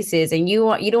bigger places. And you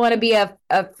don't want to be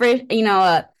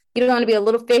you don't want to be a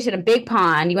little fish in a big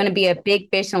pond. You want to be a big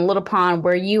fish in a little pond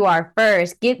where you are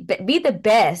first. Be the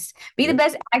best. Be the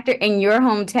best actor in your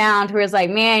hometown, where it's like,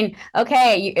 man,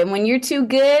 okay, and when you're too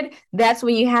good, that's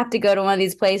when you have to go to one of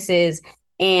these places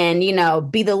and,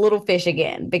 be the little fish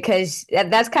again, because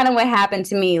that's kind of what happened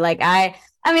to me. Like I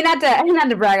mean, not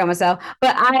to brag on myself,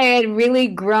 but I had really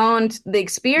grown the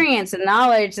experience and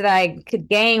knowledge that I could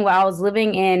gain while I was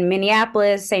living in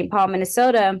Minneapolis, St. Paul,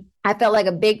 Minnesota. I felt like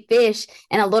a big fish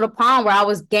in a little pond where I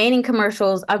was gaining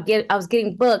commercials. I was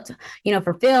getting booked,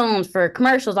 for films, for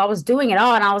commercials. I was doing it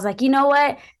all. And I was like, you know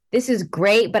what? This is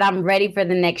great, but I'm ready for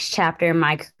the next chapter in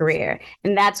my career.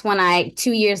 And that's when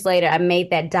 2 years later, I made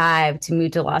that dive to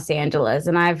move to Los Angeles.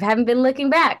 And I haven't been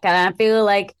looking back. And I feel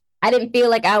like I didn't feel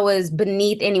like I was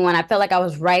beneath anyone. I felt like I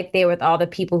was right there with all the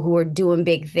people who were doing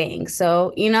big things.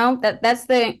 So, that's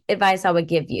the advice I would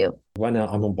give you. Right now,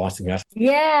 I'm on Boston Gas.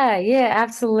 Yeah,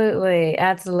 absolutely.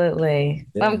 Absolutely.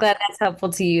 Yeah. Well, I'm glad that's helpful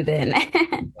to you then.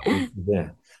 Yeah.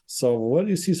 So what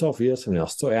do you see yourself years from now?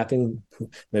 Still acting,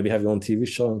 maybe have your own TV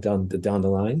show down the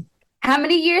line? How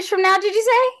many years from now did you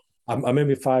say? I'm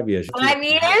maybe 5 years. 5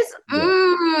 years?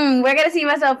 Yeah. Where gonna see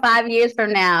myself 5 years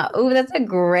from now? Ooh, that's a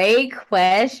great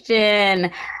question.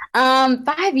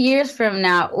 5 years from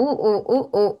now.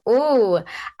 Ooh.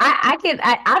 I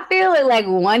feel it like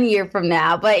 1 year from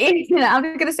now, but I'm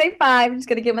just gonna say 5. I'm just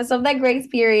gonna give myself that grace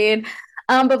period.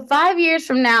 But 5 years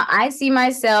from now, I see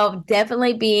myself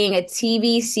definitely being a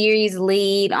TV series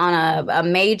lead on a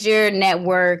major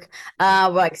network,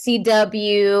 like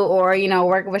CW, or,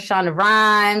 working with Shonda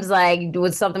Rhimes, like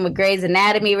with something with Grey's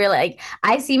Anatomy. Really, like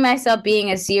I see myself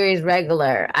being a series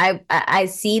regular. I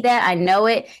see that. I know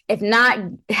it. If not,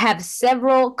 have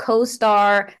several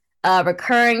co-star,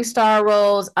 recurring star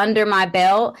roles under my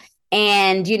belt.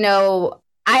 And,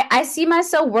 I see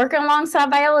myself working alongside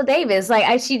Viola Davis. Like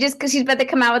because she's about to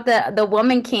come out with the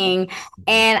Woman King,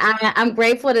 and I'm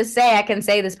grateful to say I can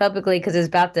say this publicly because it's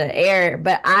about to air.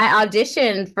 But I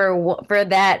auditioned for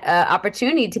that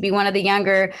opportunity to be one of the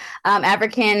younger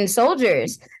African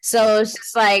soldiers. So it's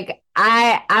just like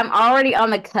I'm already on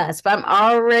the cusp. I'm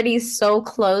already so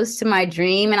close to my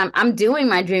dream, and I'm doing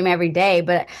my dream every day.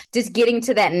 But just getting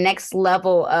to that next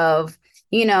level of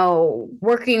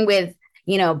working with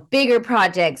bigger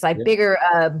projects, like bigger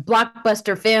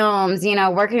blockbuster films,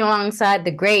 working alongside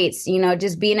the greats,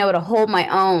 just being able to hold my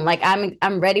own. Like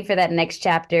I'm ready for that next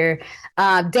chapter.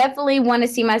 Definitely want to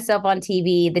see myself on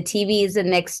TV. The TV is the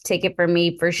next ticket for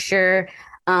me for sure.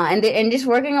 And just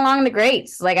working along the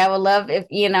greats. Like I would love if,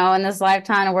 in this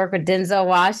lifetime to work with Denzel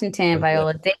Washington,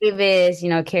 Viola Davis,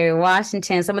 Kerry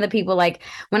Washington, some of the people, like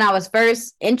when I was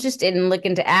first interested in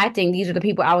looking to acting, these are the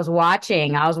people I was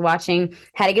watching. I was watching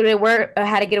How to Get Away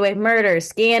with Murder,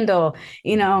 Scandal,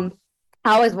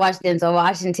 I always watched Denzel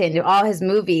Washington do all his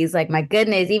movies. Like, my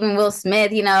goodness, even Will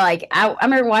Smith, like I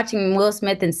remember watching Will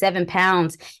Smith in 7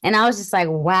 Pounds, and I was just like,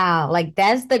 wow, like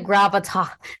that's the gravitas.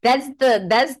 That's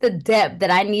the depth that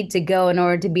I need to go in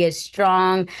order to be a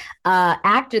strong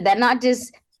actor that not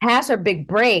just has her big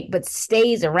break, but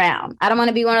stays around. I don't want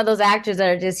to be one of those actors that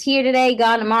are just here today,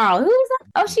 gone tomorrow. Who is that?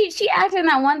 Oh, she acted in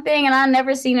that one thing and I've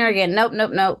never seen her again. Nope.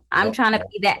 I'm trying to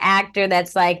be that actor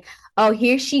that's like, oh,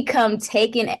 here she comes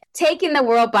taking the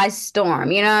world by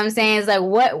storm. You know what I'm saying? It's like,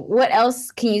 what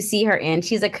else can you see her in?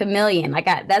 She's a chameleon. Like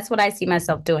that's what I see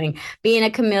myself doing, being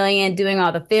a chameleon, doing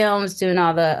all the films, doing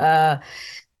all the,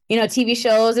 TV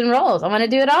shows and roles. I want to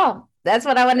do it all. That's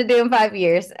what I want to do in 5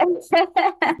 years.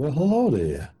 Well, hello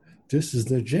there. This is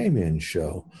the Jayman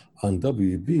Show on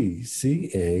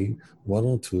WBCA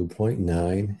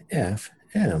 102.9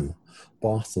 FM,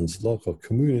 Boston's local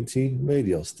community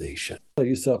radio station.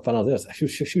 You saw found out this. She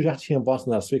was actually in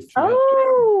Boston last week.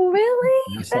 Oh,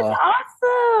 really? That's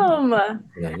awesome.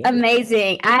 Yeah.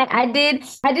 Amazing. I did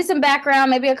some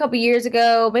background maybe a couple years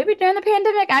ago, maybe during the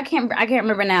pandemic. I can't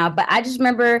remember now, but I just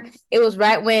remember it was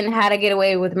right when How to Get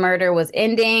Away with Murder was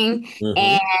ending. Mm-hmm.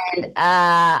 And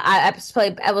I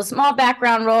played a small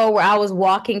background role where I was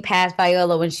walking past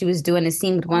Viola when she was doing a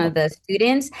scene with one of the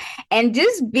students, and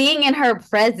just being in her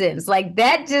presence, like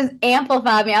that just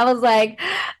amplified me. I was like,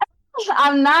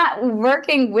 I'm not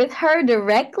working with her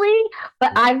directly,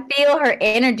 but I feel her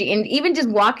energy. And even just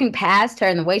walking past her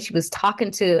and the way she was talking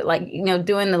to, like,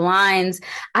 doing the lines,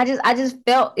 I just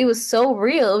felt it was so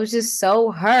real. It was just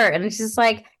so her. And it's just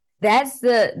like, that's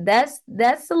the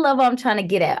level I'm trying to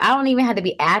get at. I don't even have to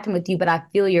be acting with you, but I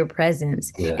feel your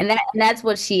presence. Yeah. And that's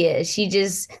what she is. She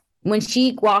just, when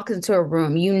she walks into a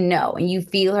room, and you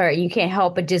feel her, and you can't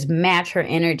help but just match her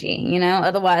energy,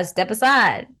 otherwise step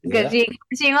aside, because she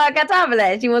ain't got time for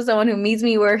that. She wants someone who meets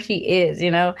me where she is,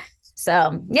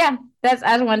 So yeah, I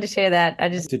just wanted to share that.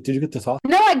 Did you get to talk?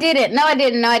 No, I didn't. I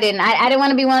didn't want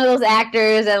to be one of those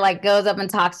actors that like goes up and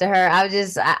talks to her. I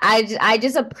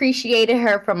just appreciated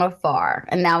her from afar,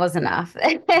 and that was enough.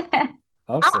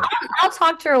 Awesome. I'll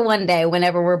talk to her one day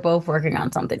whenever we're both working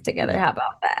on something together. How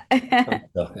about that?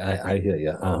 I hear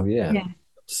you. Yeah.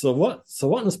 So what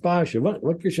inspires you?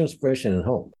 What gives you inspiration and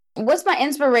hope? What's my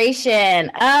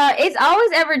inspiration? It's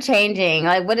always ever changing.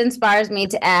 Like, what inspires me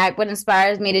to act? What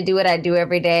inspires me to do what I do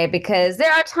every day? Because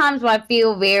there are times where I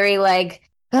feel very like,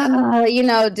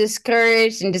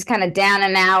 discouraged and just kind of down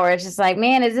and out, where it's just like,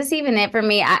 man, is this even it for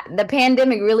me? The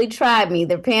pandemic really tried me.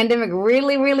 The pandemic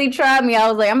really, really tried me. I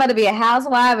was like, I'm about to be a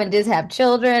housewife and just have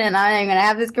children, and I ain't going to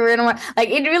have this career anymore. Like,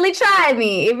 it really tried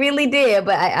me. It really did.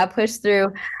 But I pushed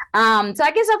through. So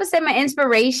I guess I would say my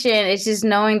inspiration is just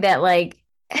knowing that like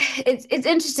it's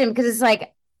interesting because it's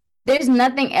like there's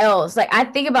nothing else. Like I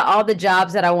think about all the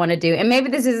jobs that I want to do, and maybe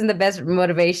this isn't the best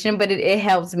motivation, but it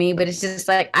helps me. But it's just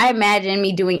like I imagine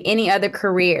me doing any other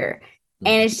career,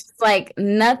 and it's just like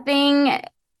nothing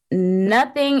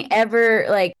ever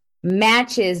like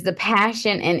matches the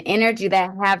passion and energy that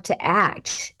I have to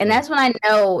act. And that's when I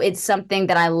know it's something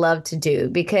that I love to do,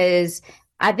 because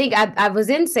I think I was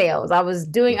in sales, I was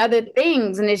doing other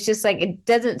things, and it's just like it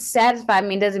doesn't satisfy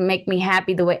me, it doesn't make me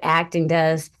happy the way acting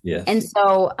does. Yes. And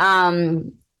so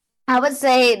I would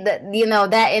say that, you know,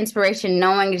 that inspiration,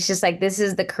 knowing it's just like this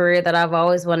is the career that I've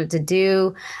always wanted to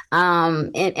do,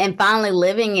 and finally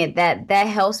living it, that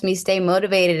helps me stay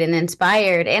motivated and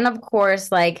inspired. And of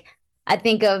course, like I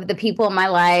think of the people in my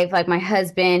life, like my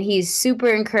husband, he's super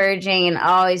encouraging and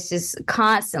always just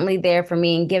constantly there for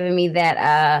me and giving me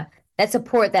that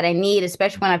support that I need,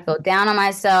 especially when I feel down on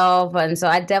myself. And so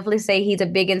I definitely say he's a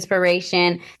big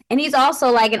inspiration. And he's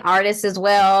also like an artist as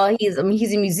well. He's a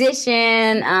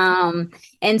musician.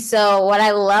 And so what I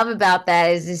love about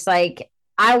that is just like,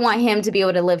 I want him to be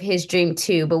able to live his dream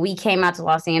too, but we came out to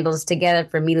Los Angeles together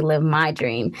for me to live my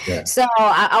dream. Yeah. So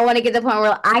I want to get to the point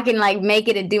where I can like make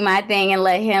it and do my thing and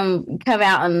let him come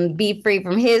out and be free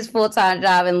from his full-time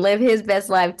job and live his best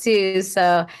life too.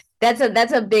 So that's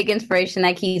a big inspiration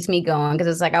that keeps me going, because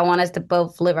it's like I want us to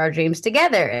both live our dreams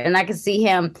together. And I can see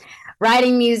him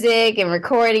writing music and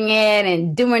recording it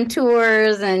and doing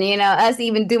tours, and you know, us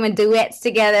even doing duets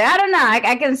together. I don't know,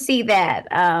 I can see that.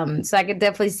 So I could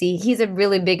definitely see he's a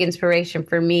really big inspiration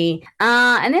for me.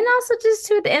 And then also just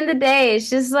to, at the end of the day,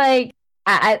 it's just like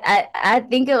I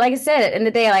think, like I said, at the end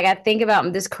of the day, like I think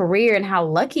about this career and how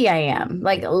lucky I am.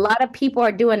 Like a lot of people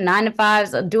are doing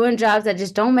 9-to-5s, doing jobs that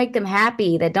just don't make them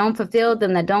happy, that don't fulfill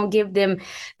them, that don't give them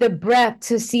the breath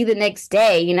to see the next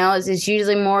day. You know, it's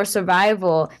usually more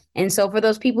survival. And so for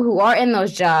those people who are in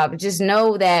those jobs, just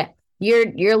know that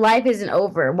your life isn't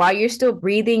over. While you're still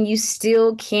breathing, you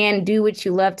still can do what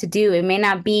you love to do. It may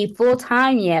not be full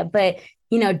time yet, but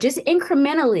you know, just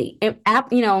incrementally,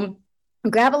 you know,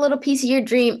 grab a little piece of your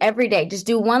dream every day. Just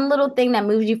do one little thing that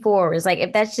moves you forward. It's like,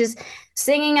 if that's just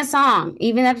singing a song,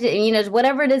 even if, you know,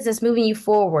 whatever it is that's moving you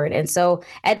forward. And so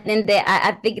at the end of the day,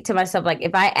 I think to myself, like,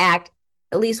 if I act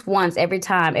at least once every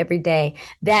day,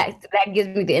 that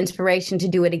gives me the inspiration to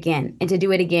do it again and to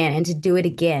do it again and to do it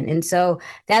again. And so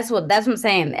that's what I'm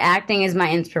saying. Acting is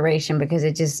my inspiration, because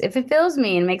it fulfills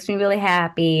me and makes me really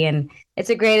happy. And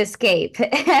it's a great escape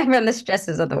from the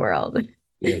stresses of the world.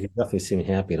 Yeah, you definitely seem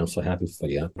happy, and I'm so happy for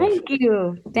you.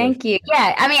 Thank you.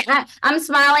 Yeah, I mean, I'm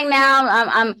smiling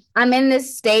now. I'm in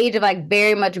this stage of like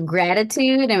very much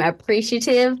gratitude and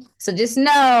appreciative. So just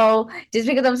know, just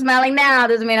because I'm smiling now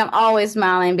doesn't mean I'm always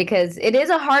smiling, because it is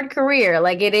a hard career.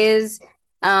 Like it is.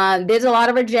 There's a lot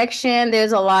of rejection.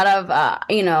 There's a lot of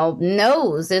you know,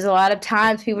 no's. There's a lot of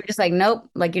times people are just like, nope,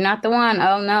 like you're not the one.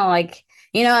 Oh no, like.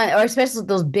 You know, or especially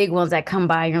those big ones that come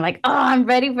by and you're like, oh, I'm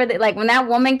ready for this. Like when that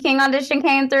Woman King audition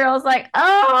came through, I was like,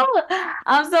 oh,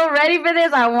 I'm so ready for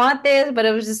this. I want this. But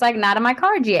it was just like not in my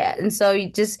cards yet. And so you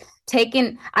just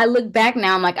I look back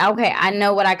now, I'm like, okay, I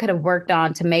know what I could have worked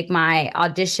on to make my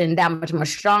audition that much more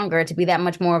stronger, to be that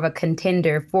much more of a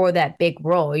contender for that big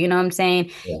role. You know what I'm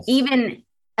saying? Yes. Even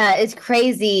it's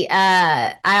crazy.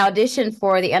 I auditioned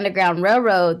for the Underground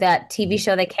Railroad, that TV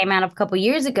show that came out a couple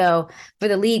years ago, for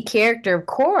the lead character of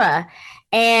Cora.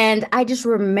 And I just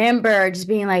remember just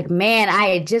being like, man, I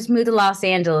had just moved to Los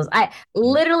Angeles. I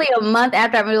literally a month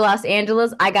after I moved to Los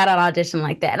Angeles, I got an audition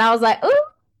like that. And I was like, ooh,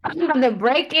 I'm the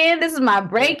break-in. This is my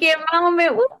break-in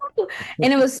moment. Woo.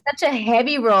 And it was such a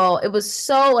heavy role. It was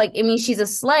so like, I mean, she's a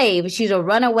slave. She's a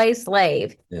runaway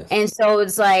slave. Yes. And so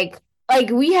it's like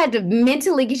we had to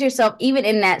mentally get yourself even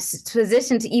in that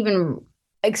position to even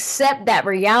accept that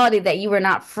reality that you were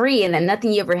not free and that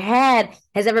nothing you ever had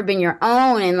has ever been your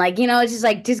own. And like, you know, it's just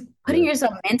like just putting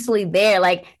yourself mentally there.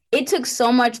 Like it took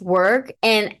so much work.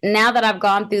 And now that I've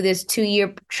gone through this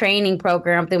 2-year training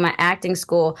program through my acting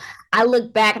school, I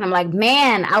look back and I'm like,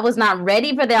 man, I was not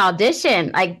ready for the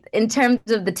audition, like in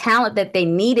terms of the talent that they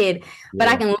needed. But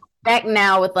I can look back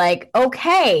now with like,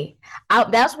 okay,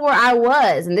 that's where I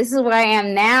was, and this is where I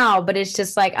am now. But it's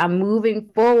just like I'm moving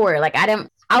forward. Like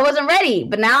I wasn't ready,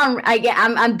 but now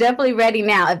I'm definitely ready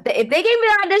now. If they gave me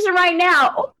an audition right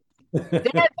now,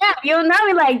 you'll know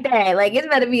me like that. Like it's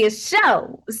better be a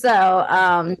show. So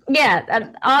all that. I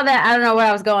don't know where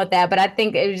I was going with that, but I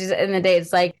think it was just in the day.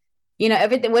 It's like, you know,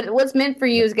 everything what's meant for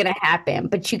you is gonna happen,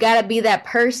 but you got to be that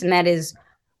person that is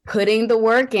putting the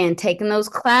work in, taking those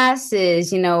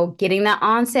classes, you know, getting that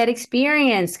on-set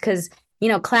experience, because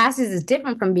classes is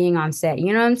different from being on set.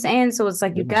 You know what I'm saying? So it's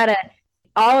like you gotta,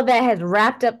 all of that has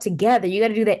wrapped up together. You got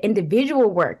to do that individual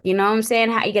work. You know what I'm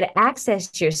saying? How you got to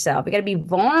access yourself. You got to be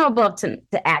vulnerable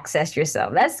to access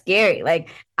yourself. That's scary. Like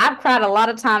I've cried a lot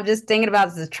of times just thinking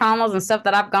about the traumas and stuff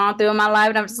that I've gone through in my life.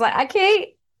 And I'm just like, I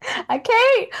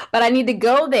can't, but I need to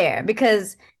go there,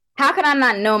 because how can I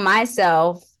not know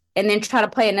myself and then try to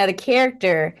play another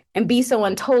character and be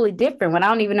someone totally different when I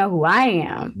don't even know who I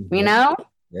am, you know?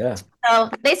 Yeah. So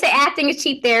they say acting is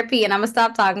cheap therapy, and I'm gonna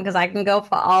stop talking because I can go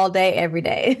for all day, every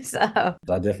day. So I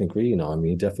definitely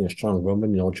agree. Definitely a strong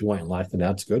woman. You know what you want in life, and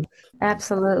that's good.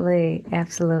 Absolutely.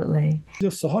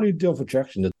 So how do you deal with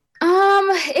rejection?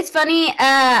 It's funny.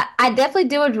 I definitely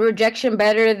deal with rejection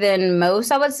better than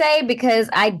most, I would say, because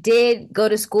I did go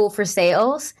to school for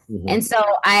sales. And so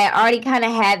I already kind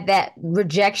of had that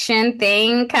rejection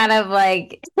thing kind of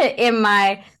like in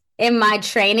my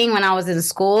training when I was in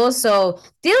school. So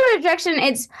dealing with rejection,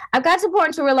 I've got to the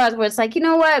point to realize where it's like, you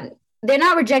know what? They're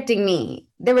not rejecting me.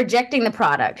 They're rejecting the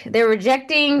product. They're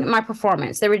rejecting my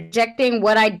performance. They're rejecting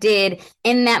what I did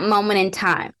in that moment in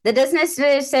time. That doesn't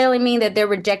necessarily mean that they're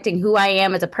rejecting who I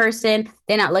am as a person.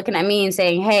 They're not looking at me and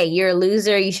saying, hey, you're a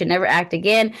loser. You should never act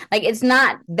again. Like, it's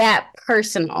not that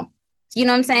personal. You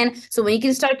know what I'm saying? So when you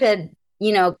can start to,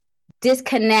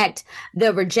 disconnect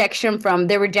the rejection from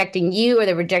they're rejecting you or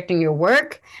they're rejecting your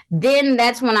work, then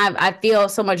that's when I feel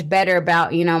so much better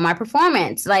about, my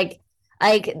performance. Like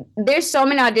there's so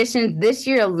many auditions this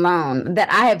year alone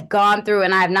that I have gone through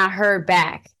and I have not heard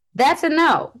back. That's a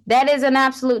no. That is an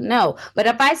absolute no. But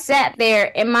if I sat there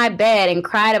in my bed and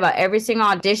cried about every single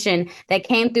audition that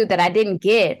came through that I didn't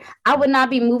get, I would not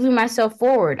be moving myself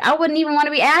forward. I wouldn't even want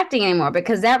to be acting anymore,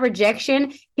 because that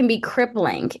rejection can be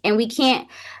crippling. And we can't,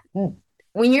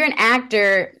 when you're an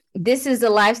actor, this is the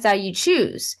lifestyle you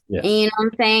choose. Yeah. And you know what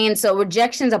I'm saying? And so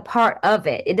rejection's a part of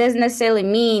it. It doesn't necessarily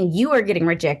mean you are getting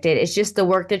rejected. It's just the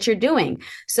work that you're doing.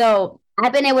 So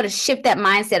I've been able to shift that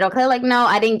mindset. Okay, like, no,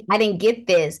 I didn't get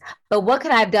this, but what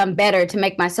could I have done better to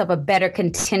make myself a better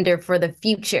contender for the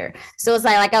future? So it's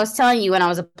like I was telling you when I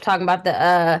was talking about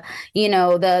the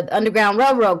the Underground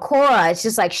Railroad, Cora, it's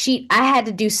just like I had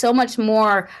to do so much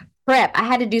more prep. I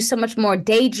had to do so much more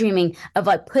daydreaming of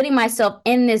like putting myself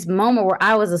in this moment where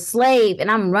I was a slave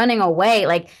and I'm running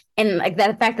away. And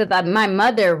that fact that my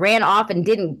mother ran off and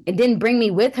didn't bring me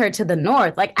with her to the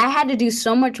North. Like, I had to do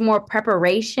so much more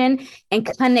preparation and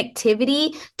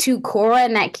connectivity to Cora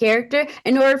and that character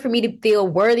in order for me to feel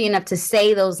worthy enough to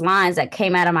say those lines that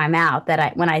came out of my mouth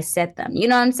when I said them. You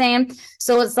know what I'm saying?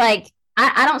 So it's like,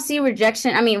 I don't see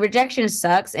rejection. I mean, rejection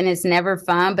sucks and it's never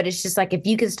fun, but it's just like, if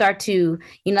you can start to,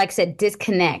 like I said,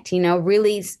 disconnect,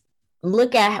 really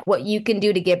look at what you can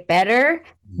do to get better.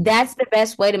 That's the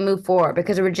best way to move forward,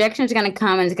 because rejection is going to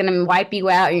come and it's going to wipe you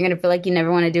out. And you're going to feel like you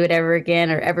never want to do it ever again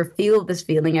or ever feel this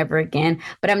feeling ever again.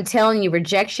 But I'm telling you,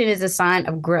 rejection is a sign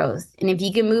of growth. And if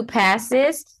you can move past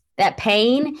that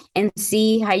pain and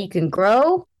see how you can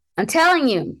grow, I'm telling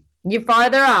you, you're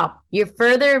farther off. You're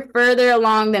further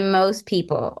along than most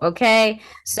people. Okay.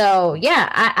 So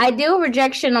yeah, I deal with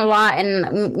rejection a lot.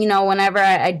 And, whenever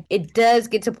it does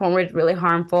get to a point where it's really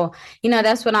harmful,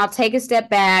 that's when I'll take a step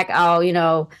back.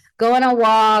 I'll, go on a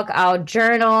walk. I'll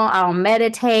journal. I'll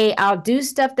meditate. I'll do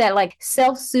stuff that like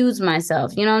self-soothes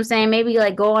myself. You know what I'm saying? Maybe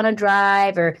like go on a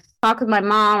drive or talk with my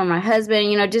mom or my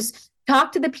husband, just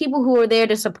talk to the people who are there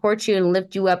to support you and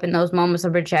lift you up in those moments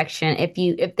of rejection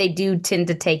if they do tend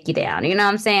to take you down. You know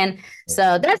what I'm saying?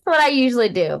 So that's what I usually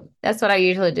do.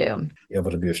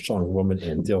 Able to be a strong woman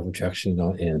and deal with rejection,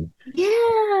 and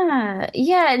yeah.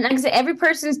 And like I said, every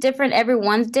person's different.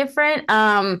 Everyone's different.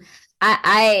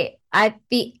 I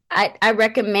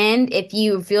recommend, if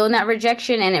you feel that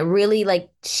rejection and it really like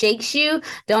shakes you,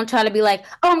 don't try to be like,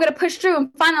 oh, I'm gonna push through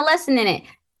and find a lesson in it.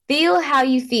 Feel how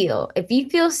you feel. If you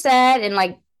feel sad and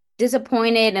like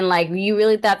disappointed and like you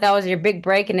really thought that was your big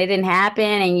break and it didn't happen,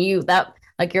 and you thought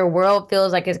like your world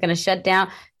feels like it's going to shut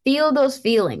down, feel those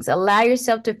feelings. Allow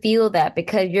yourself to feel that,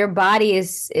 because your body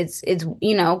is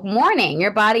mourning.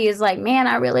 Your body is like, man,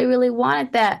 I really, really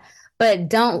wanted that. But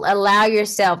don't allow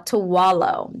yourself to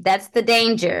wallow. That's the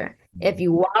danger. If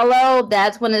you wallow,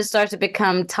 that's when it starts to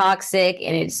become toxic,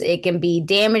 and it can be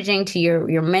damaging to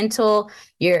your mental,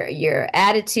 your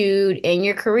attitude, and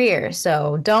your career.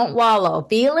 So don't wallow.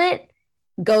 Feel it,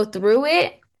 go through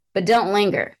it, but don't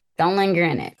linger. Don't linger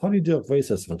in it. How do you deal with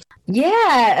racism?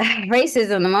 Yeah,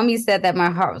 racism. The moment you said that, my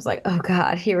heart was like, oh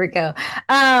God, here we go.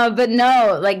 But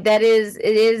no, like it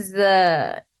is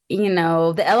the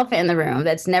elephant in the room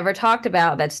that's never talked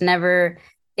about, that's never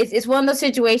it's one of those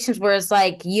situations where it's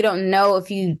like you don't know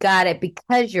if you got it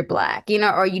because you're Black, you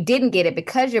know, or you didn't get it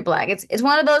because you're Black. It's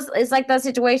one of those, it's like that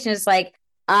situation. It's like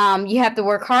you have to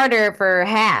work harder for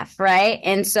half, right?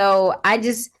 And so I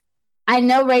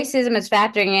know racism is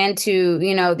factoring into,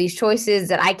 you know, these choices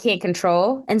that I can't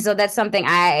control. And so that's something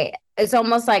it's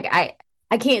almost like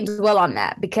I can't dwell on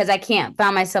that because I can't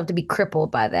find myself to be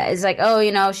crippled by that. It's like, oh,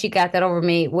 you know, she got that over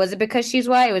me. Was it because she's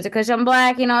white? Was it because I'm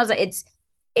Black? You know, it's like,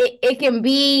 it can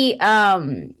be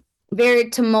very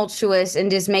tumultuous and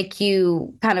just make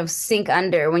you kind of sink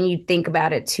under when you think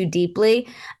about it too deeply.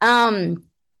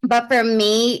 But for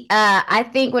me, I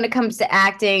think when it comes to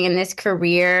acting in this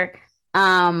career,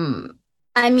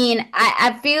 I mean,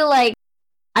 I feel like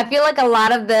a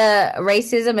lot of the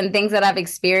racism and things that I've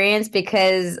experienced,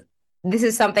 because this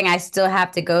is something I still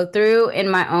have to go through in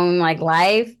my own like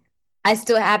life. I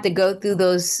still have to go through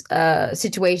those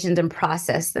situations and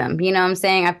process them. You know what I'm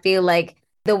saying? I feel like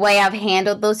the way I've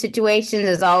handled those situations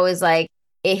is always like,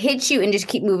 it hits you and just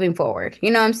keep moving forward.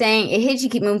 You know what I'm saying? It hits you,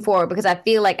 keep moving forward, because I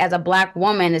feel like as a Black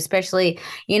woman, especially,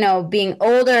 you know, being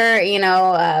older, you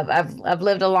know, I've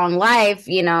lived a long life,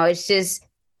 you know, it's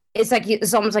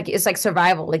almost like it's like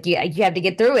survival. Like you have to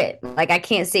get through it. Like I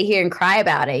can't sit here and cry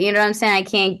about it. You know what I'm saying? I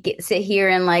can't sit here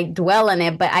and like dwell on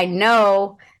it, but I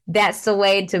know that's the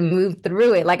way to move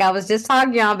through it. Like I was just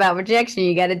talking to y'all about rejection.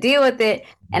 You got to deal with it.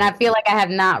 And I feel like I have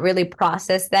not really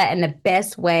processed that in the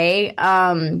best way.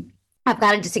 I've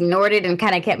kind of just ignored it and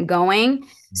kind of kept going.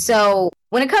 So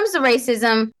when it comes to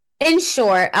racism, in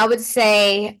short, I would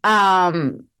say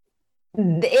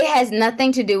it has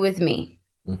nothing to do with me.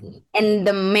 Mm-hmm. And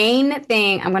the main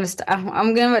thing, I'm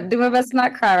gonna do my best to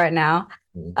not cry right now.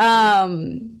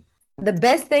 The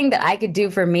best thing that I could do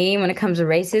for me when it comes to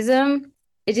racism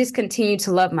is just continue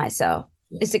to love myself.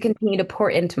 Is to continue to pour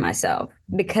into myself,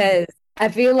 because I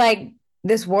feel like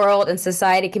this world and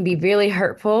society can be really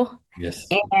hurtful. Yes.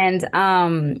 And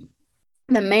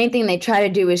the main thing they try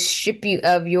to do is strip you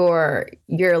of your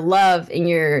love and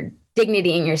your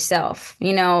dignity in yourself.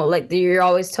 You know, like you're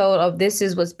always told, oh, this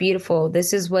is what's beautiful.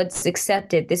 This is what's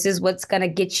accepted. This is what's going to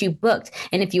get you booked.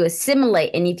 And if you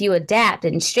assimilate and if you adapt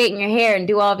and straighten your hair and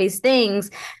do all these things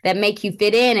that make you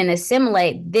fit in and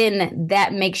assimilate, then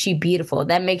that makes you beautiful.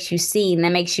 That makes you seen.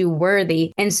 That makes you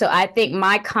worthy. And so I think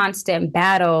my constant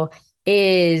battle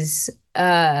is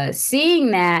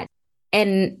seeing that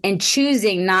and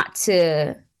choosing not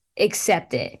to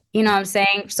accept it. You know what I'm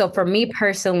saying? So for me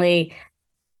personally,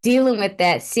 dealing with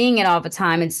that, seeing it all the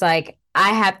time, it's like I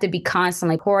have to be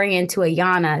constantly pouring into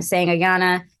Ayana, saying,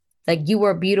 Ayana, like you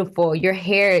are beautiful. Your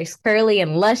hair is curly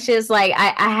and luscious. Like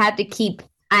I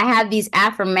have these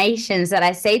affirmations that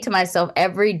I say to myself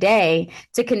every day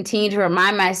to continue to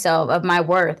remind myself of my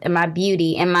worth and my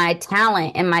beauty and my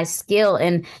talent and my skill.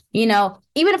 And, you know,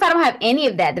 even if I don't have any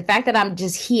of that, the fact that I'm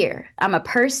just here, I'm a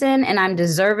person and I'm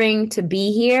deserving to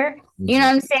be here. You know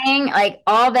what I'm saying? Like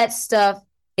all that stuff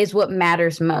is what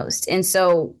matters most. And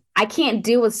so I can't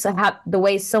deal with the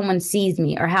way someone sees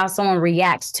me or how someone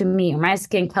reacts to me or my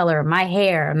skin color, my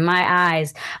hair, my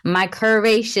eyes, my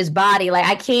curvaceous body. Like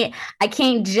I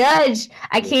can't judge.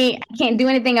 I can't do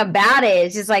anything about it.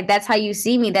 It's just like, that's how you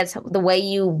see me. That's the way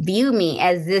you view me,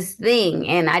 as this thing.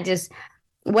 And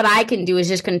what I can do is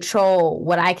just control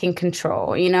what I can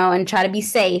control, you know, and try to be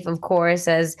safe, of course,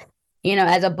 as, you know,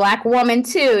 as a Black woman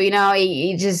too, you know,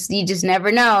 you just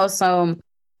never know. So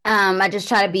I just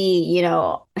try to be, you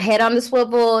know, head on the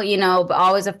swivel, you know, but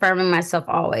always affirming myself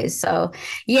always. So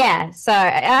yeah,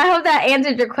 sorry. I hope that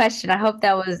answered your question. I hope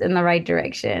that was in the right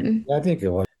direction. Yeah, I think it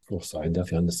was. I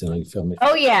definitely understand how you feel.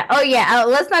 Oh yeah.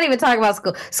 Let's not even talk about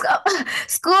school.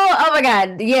 School. Oh my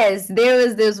God. Yes, there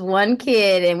was this one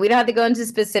kid, and we don't have to go into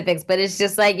specifics, but it's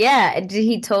just like, yeah,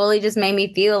 he totally just made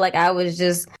me feel like I was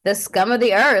just the scum of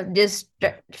the earth, just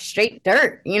straight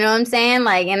dirt. You know what I'm saying?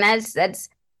 Like, and that's.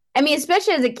 I mean,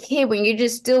 especially as a kid, when you're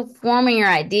just still forming your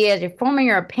ideas, you're forming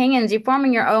your opinions, you're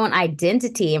forming your own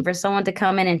identity, and for someone to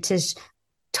come in and just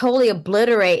totally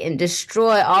obliterate and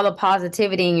destroy all the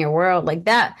positivity in your world, like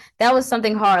that was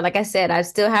something hard. Like I said, I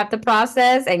still have to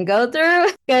process and go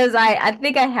through, because I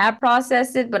think I have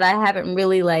processed it, but I haven't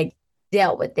really like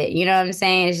dealt with it. You know what I'm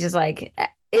saying? It's just like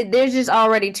there's just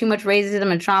already too much racism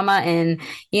and trauma and,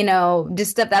 you know,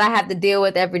 just stuff that I have to deal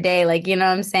with every day. Like, you know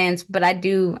what I'm saying? But I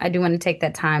do want to take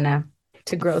that time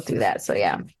to grow through that. So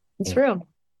yeah, it's real.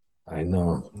 I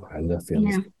know. I definitely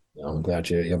understand. You know, I'm glad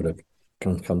you're able to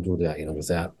come through that, you know, with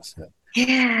that. So.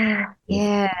 Yeah.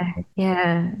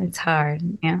 It's hard.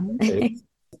 Yeah. Okay,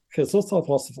 so let's talk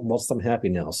about something happy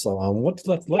now. So what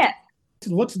do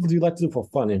you like to do for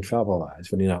fun and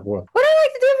travel-wise when you're not working? What do I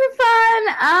like to do for fun?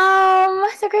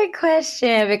 That's a great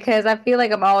question because I feel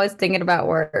like I'm always thinking about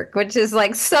work, which is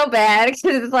like so bad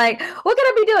because it's like, what can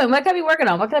I be doing? What can I be working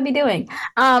on? What can I be doing?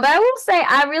 But I will say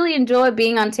I really enjoy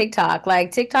being on TikTok.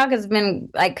 Like TikTok has been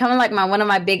like coming like one of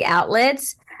my big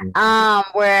outlets,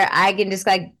 where I can just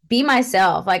like be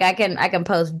myself. Like I can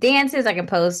post dances, I can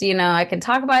post, I can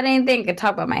talk about anything, I can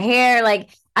talk about my hair. Like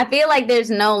I feel like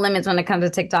there's no limits when it comes to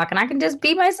TikTok, and I can just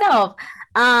be myself.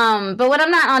 But when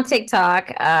I'm not on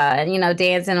TikTok,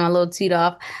 dancing on a little toot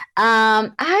off,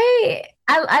 I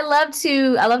love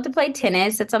to play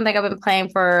tennis. It's something I've been playing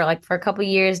for a couple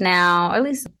years now, or at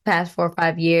least the past 4 or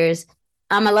 5 years.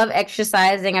 I love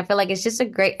exercising. I feel like it's just a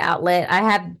great outlet. I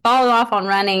have fallen off on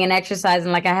running and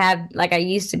exercising like I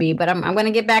used to be, but I'm going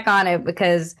to get back on it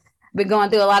because I've been going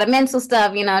through a lot of mental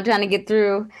stuff, trying to get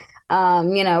through,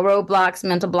 roadblocks,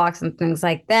 mental blocks and things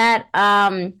like that.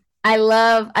 I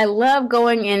love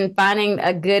going and finding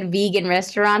a good vegan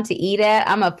restaurant to eat at.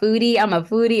 I'm a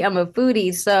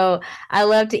foodie. So I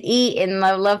love to eat, and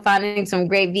I love finding some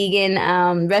great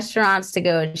vegan restaurants to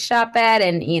go and shop at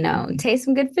and, taste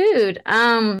some good food.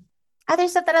 Other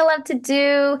stuff that I love to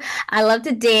do, I love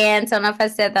to dance. I don't know if I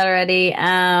said that already.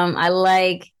 I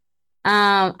like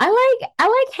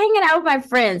hanging out with my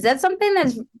friends. That's something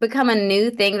that's become a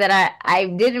new thing that I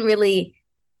didn't really.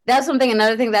 That's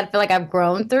another thing that I feel like I've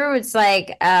grown through. It's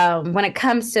like when it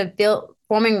comes to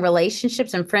forming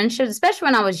relationships and friendships, especially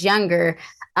when I was younger,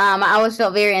 I always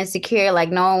felt very insecure. Like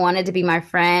no one wanted to be my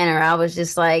friend, or I was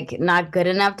just like not good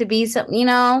enough to be something,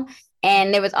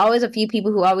 And there was always a few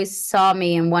people who always saw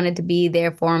me and wanted to be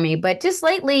there for me. But just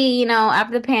lately,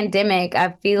 after the pandemic,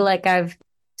 I feel like I've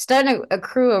started to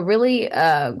accrue a really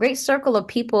great circle of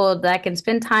people that I can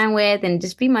spend time with and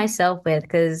just be myself with,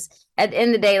 because at the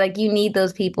end of the day, like you need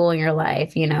those people in your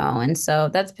life, and so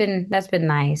that's been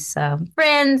nice. So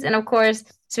friends, and of course,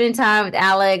 spending time with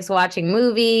Alex, watching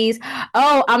movies.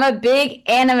 Oh, I'm a big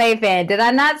anime fan. Did I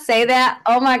not say that?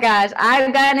 Oh my gosh,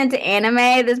 I've gotten into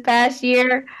anime this past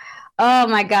year. Oh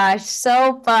my gosh,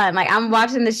 so fun. Like I'm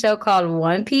watching the show called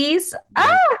One Piece.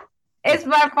 Oh, it's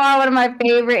by far one of my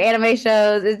favorite anime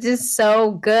shows. It's just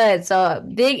so good. So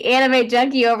big anime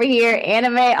junkie over here.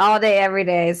 Anime all day, every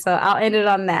day. So I'll end it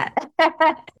on that.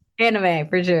 Anime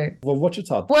for sure. Well, what's your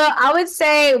thought? Well, I would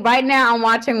say right now I'm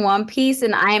watching One Piece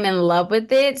and I am in love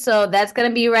with it. So that's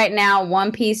gonna be right now.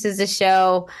 One Piece is the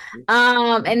show.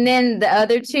 And then the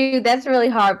other two, that's a really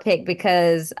hard pick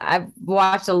because I've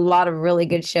watched a lot of really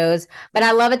good shows. But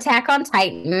I love Attack on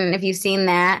Titan, if you've seen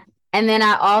that. And then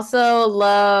I also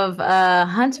love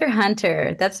Hunter x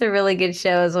Hunter. That's a really good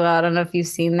show as well. I don't know if you've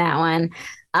seen that one.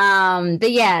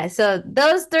 But yeah, so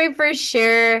those three for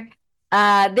sure.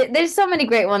 There's so many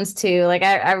great ones too. Like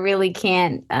I really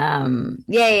can't.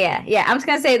 Yeah. I'm just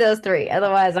gonna say those three.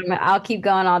 Otherwise, I'll keep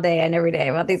going all day and every day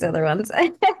about these other ones.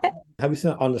 Have you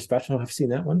seen On the Spectrum? Have you seen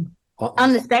that one?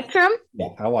 On the Spectrum? Yeah,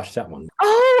 I watched that one.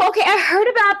 Oh, okay. I heard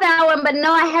about that one, but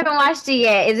no, I haven't watched it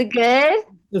yet. Is it good?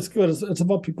 It's good. It's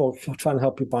about people trying to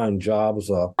help you find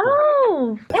jobs.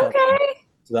 Oh, okay.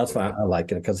 So that's why I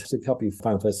like it, because it help you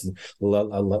find places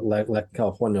like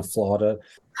California, Florida.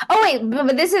 Oh wait,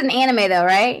 but this is an anime though,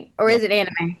 right? Or is it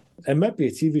anime? It might be a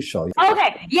TV show.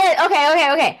 Okay. Yeah.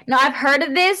 Okay. No, I've heard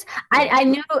of this. I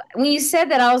knew when you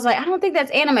said that, I was like, I don't think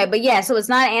that's anime. But yeah, so it's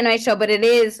not an anime show, but it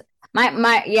is. One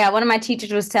of my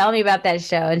teachers was telling me about that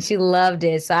show, and she loved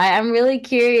it. So I'm really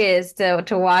curious to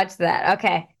watch that.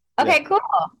 Okay. Okay, cool.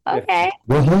 Okay.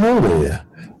 Well, hello there.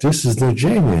 This is the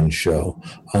Jayman Show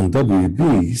on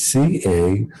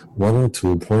WBCA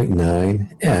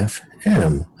 102.9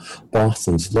 FM,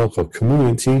 Boston's local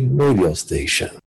community radio station.